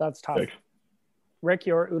 That's tough. Thanks. Rick,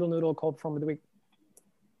 your Oodle Noodle cold performer of the week.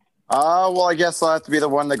 Well, I guess I'll have to be the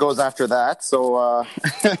one that goes after that. So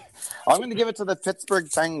I'm going to give it to the Pittsburgh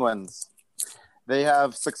Penguins. They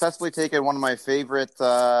have successfully taken one of my favorite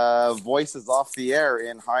voices off the air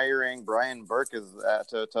in hiring Brian Burke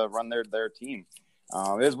to run their team.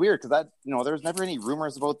 It was weird because there was never any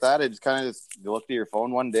rumors about that. It just kind of you looked at your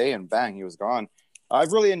phone one day and bang, he was gone.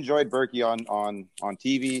 I've really enjoyed Berkey on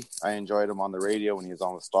TV. I enjoyed him on the radio when he was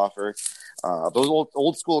on with Stauffer. Those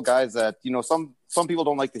old school guys that, some people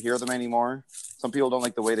don't like to hear them anymore. Some people don't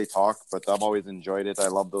like the way they talk, but I've always enjoyed it. I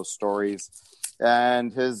love those stories.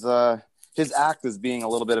 And his act as being a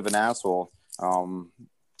little bit of an asshole.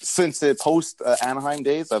 Since the post Anaheim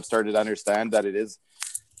days, I've started to understand that it is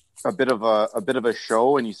a bit of a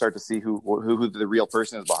show, and you start to see who the real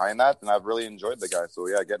person is behind that. And I've really enjoyed the guy. So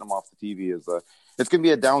yeah, getting him off the TV is it's going to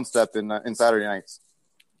be a down step in Saturday nights.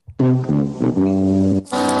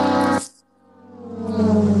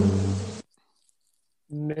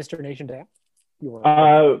 Mr. Nation Dan,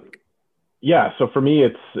 yeah. So for me,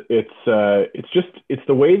 it's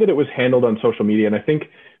the way that it was handled on social media, and I think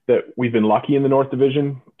that we've been lucky in the North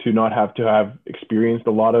Division to not have experienced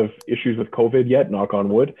a lot of issues with COVID yet, knock on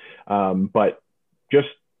wood. But just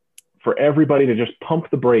for everybody to just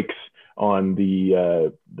pump the brakes on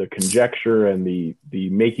the conjecture and the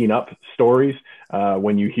making up stories.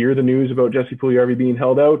 When you hear the news about Jesse Puljujarvi being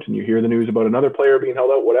held out, and you hear the news about another player being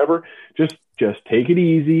held out, whatever, just take it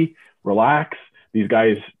easy, relax. These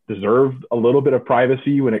guys deserve a little bit of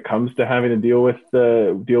privacy when it comes to having to deal with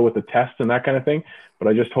the tests and that kind of thing. But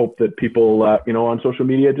I just hope that people, on social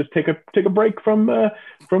media, just take a break from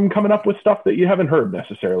coming up with stuff that you haven't heard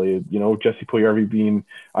necessarily. Jesse Puljujarvi being,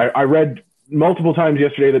 I read multiple times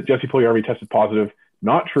yesterday that Jesse Puljujarvi tested positive.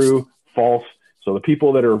 Not true, false. So the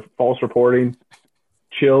people that are false reporting,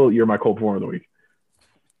 chill. You're my cold performer of the week.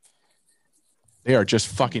 They are just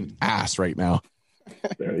fucking ass right now.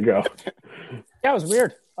 There you go. Yeah, it was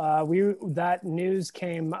weird. That news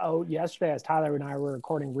came out yesterday as Tyler and I were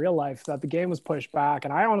recording real life that the game was pushed back,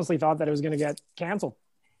 and I honestly thought that it was going to get canceled.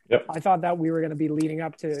 Yep. I thought that we were going to be leading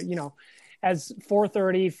up to, as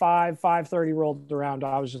 4:30, 5:30 rolled around,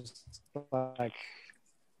 I was just like,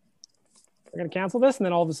 we're going to cancel this. And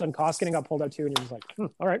then all of a sudden Koskinen got pulled out too. And he was like,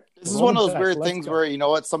 all right. This is one of those weird things where,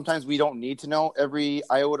 sometimes we don't need to know every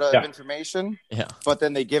iota of information, but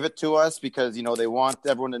then they give it to us because, they want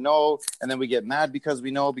everyone to know. And then we get mad because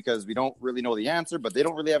we don't really know the answer, but they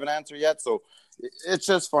don't really have an answer yet. So it's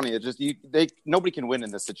just funny. It's just, nobody can win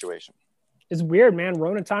in this situation. It's weird, man.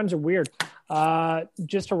 Rona times are weird.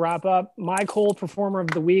 Just to wrap up, my cold performer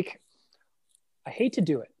of the week. I hate to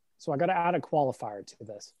do it, so I got to add a qualifier to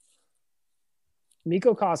this.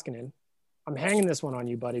 Mikko Koskinen. I'm hanging this one on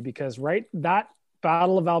you, buddy, because that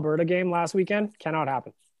Battle of Alberta game last weekend cannot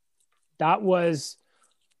happen. That was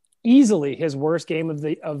easily his worst game of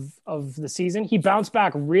the season. He bounced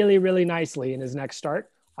back really, really nicely in his next start.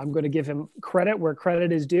 I'm going to give him credit where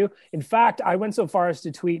credit is due. In fact, I went so far as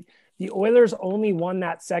to tweet, the Oilers only won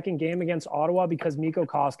that second game against Ottawa because Mikko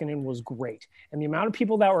Koskinen was great. And the amount of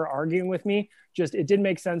people that were arguing with me, it did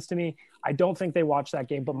make sense to me. I don't think they watched that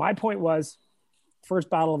game. But my point was, first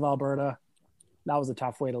Battle of Alberta, that was a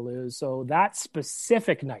tough way to lose. So that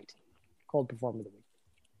specific night, cold performer of the week.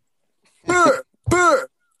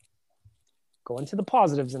 Going to the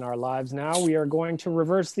positives in our lives now. We are going to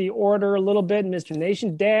reverse the order a little bit. Mr.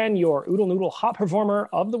 Nation Dan, your Oodle Noodle hot performer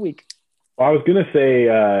of the week. Well, I was going to say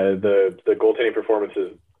the goaltending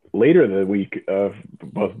performances later in the week of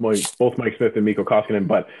both Mike Smith and Mikko Koskinen,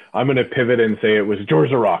 but I'm going to pivot and say it was George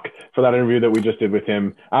Laraque for that interview that we just did with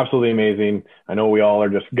him. Absolutely amazing. I know we all are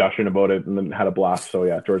just gushing about it and then had a blast. So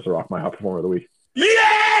yeah, George Laraque, my hot performer of the week.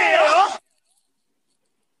 Yeah!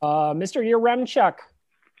 Mr. Yaremchuk,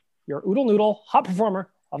 your Oodle Noodle hot performer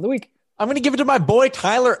of the week. I'm going to give it to my boy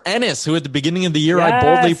Tyler Ennis, who at the beginning of the year I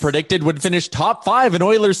boldly predicted would finish top 5 in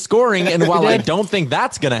Oilers scoring. And while I don't think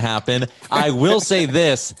that's going to happen, I will say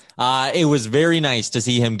this. It was very nice to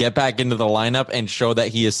see him get back into the lineup and show that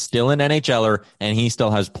he is still an NHLer and he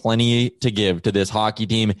still has plenty to give to this hockey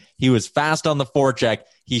team. He was fast on the forecheck.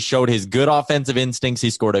 He showed his good offensive instincts.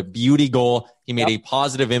 He scored a beauty goal. He made a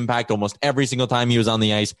positive impact almost every single time he was on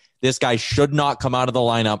the ice. This guy should not come out of the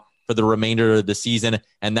lineup for the remainder of the season,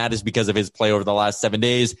 and that is because of his play over the last 7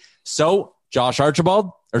 days. So,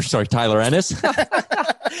 Tyler Ennis.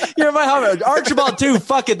 You're my hot Archibald too.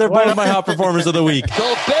 Fuck it, they're both my hot performers of the week.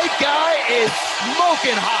 The big guy is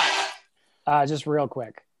smoking hot. Just real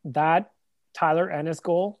quick, that Tyler Ennis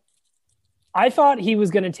goal, I thought he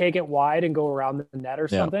was going to take it wide and go around the net or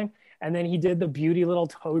something, and then he did the beauty little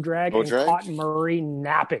toe drag and caught Murray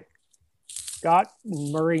napping. I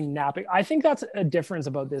think that's a difference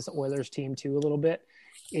about this Oilers team too a little bit,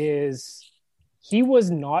 is he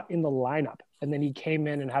was not in the lineup and then he came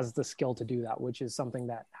in and has the skill to do that, which is something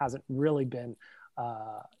that hasn't really been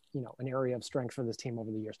an area of strength for this team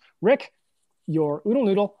over the years. Rick, your Oodle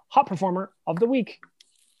Noodle hot performer of the week.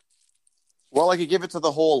 Well, I could give it to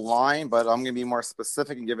the whole line, but I'm going to be more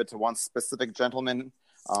specific and give it to one specific gentleman.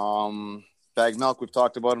 Bag Milk, we've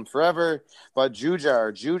talked about him forever, but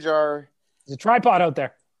Jujar. There's a tripod out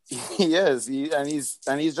there. He is. He's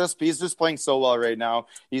just playing so well right now.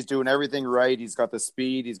 He's doing everything right. He's got the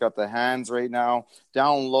speed. He's got the hands right now.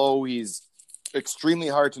 Down low, he's extremely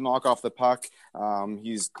hard to knock off the puck.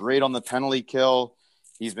 He's great on the penalty kill.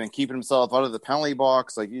 He's been keeping himself out of the penalty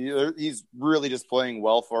box. Like he's really just playing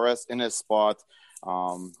well for us in his spot.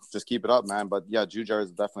 Just keep it up, man. But yeah, Jujar is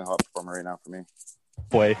definitely a hot performer right now for me.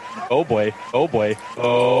 Boy. Oh boy. Oh boy.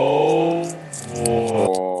 Oh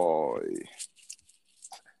boy.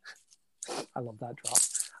 I love that drop.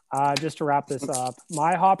 Just to wrap this up,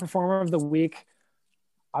 my hot performer of the week,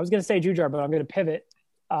 I was going to say Jujar, but I'm going to pivot.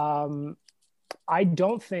 I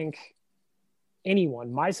don't think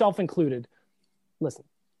anyone, myself included, listen,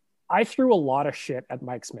 I threw a lot of shit at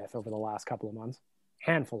Mike Smith over the last couple of months,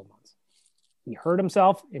 handful of months. He hurt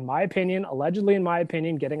himself, allegedly in my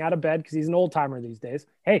opinion, getting out of bed because he's an old timer these days.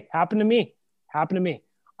 Hey, happened to me.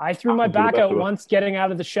 I threw my back out once getting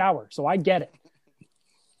out of the shower, so I get it.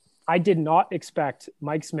 I did not expect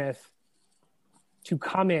Mike Smith to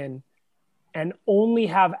come in and only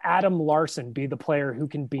have Adam Larson be the player who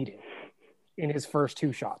can beat him in his first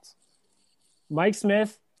 2 shots. Mike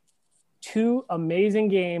Smith, 2 amazing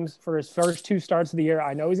games for his first 2 starts of the year.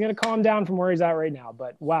 I know he's going to calm down from where he's at right now,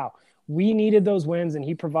 but wow, we needed those wins, and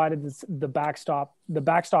he provided the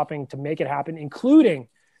backstopping to make it happen, including,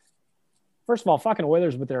 first of all, fucking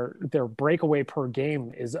Oilers with their breakaway per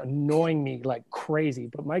game is annoying me like crazy.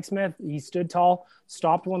 But Mike Smith, he stood tall,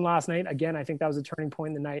 stopped one last night. Again, I think that was a turning point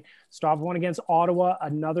in the night. Stopped one against Ottawa,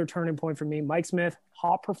 another turning point for me. Mike Smith,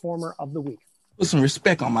 hot performer of the week. Put some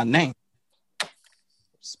respect on my name.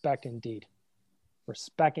 Respect indeed,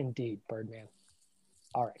 Birdman.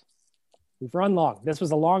 All right. We've run long. This was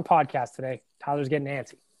a long podcast today. Tyler's getting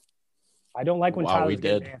antsy. I don't like when Tyler's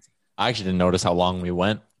getting antsy. I actually didn't notice how long we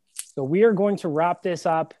went. So we are going to wrap this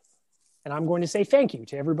up, and I'm going to say thank you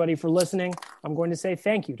to everybody for listening. I'm going to say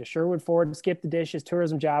thank you to Sherwood Ford, Skip the Dishes,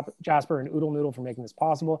 Tourism Jasper, and Oodle Noodle for making this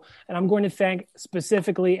possible. And I'm going to thank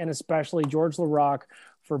specifically and especially George Laraque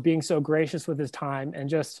for being so gracious with his time and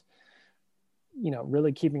just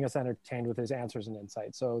really keeping us entertained with his answers and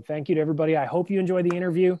insights. So thank you to everybody. I hope you enjoyed the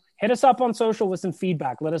interview. Hit us up on social with some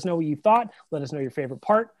feedback. Let us know what you thought. Let us know your favorite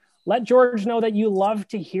part. Let George know that you love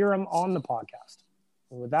to hear him on the podcast.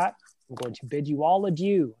 And with that, I'm going to bid you all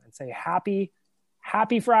adieu and say happy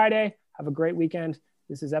Friday. Have a great weekend.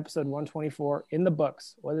 This is episode 124 in the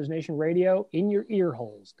books. Oilers Nation Radio in your ear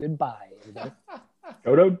holes. Goodbye, everybody.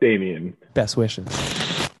 Odo Damien. Best wishes.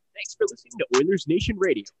 Thanks for listening to Oilers Nation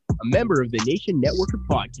Radio, a member of the Nation Network of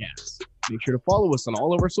Podcasts. Make sure to follow us on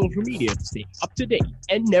all of our social media to stay up to date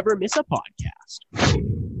and never miss a podcast.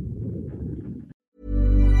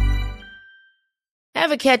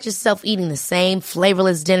 Ever catch yourself eating the same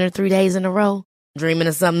flavorless dinner 3 days in a row? Dreaming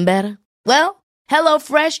of something better? Well,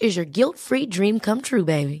 HelloFresh is your guilt-free dream come true,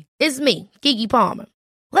 baby. It's me, Keke Palmer.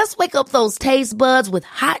 Let's wake up those taste buds with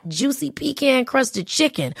hot, juicy pecan-crusted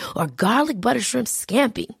chicken or garlic butter shrimp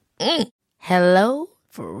scampi. Hello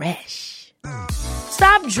Fresh.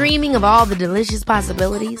 Stop dreaming of all the delicious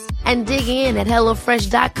possibilities and dig in at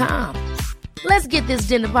HelloFresh.com. Let's get this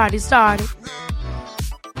dinner party started.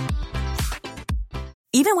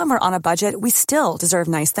 Even when we're on a budget, we still deserve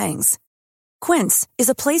nice things. Quince is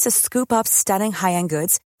a place to scoop up stunning high-end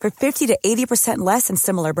goods for 50 to 80% less than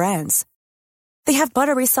similar brands. They have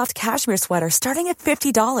buttery soft cashmere sweaters starting at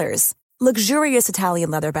 $50, luxurious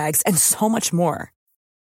Italian leather bags, and so much more.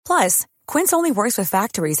 Plus, Quince only works with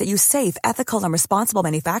factories that use safe, ethical, and responsible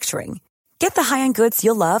manufacturing. Get the high-end goods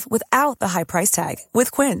you'll love without the high price tag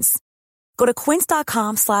with Quince. Go to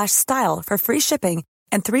quince.com/style for free shipping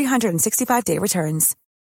and 365-day returns.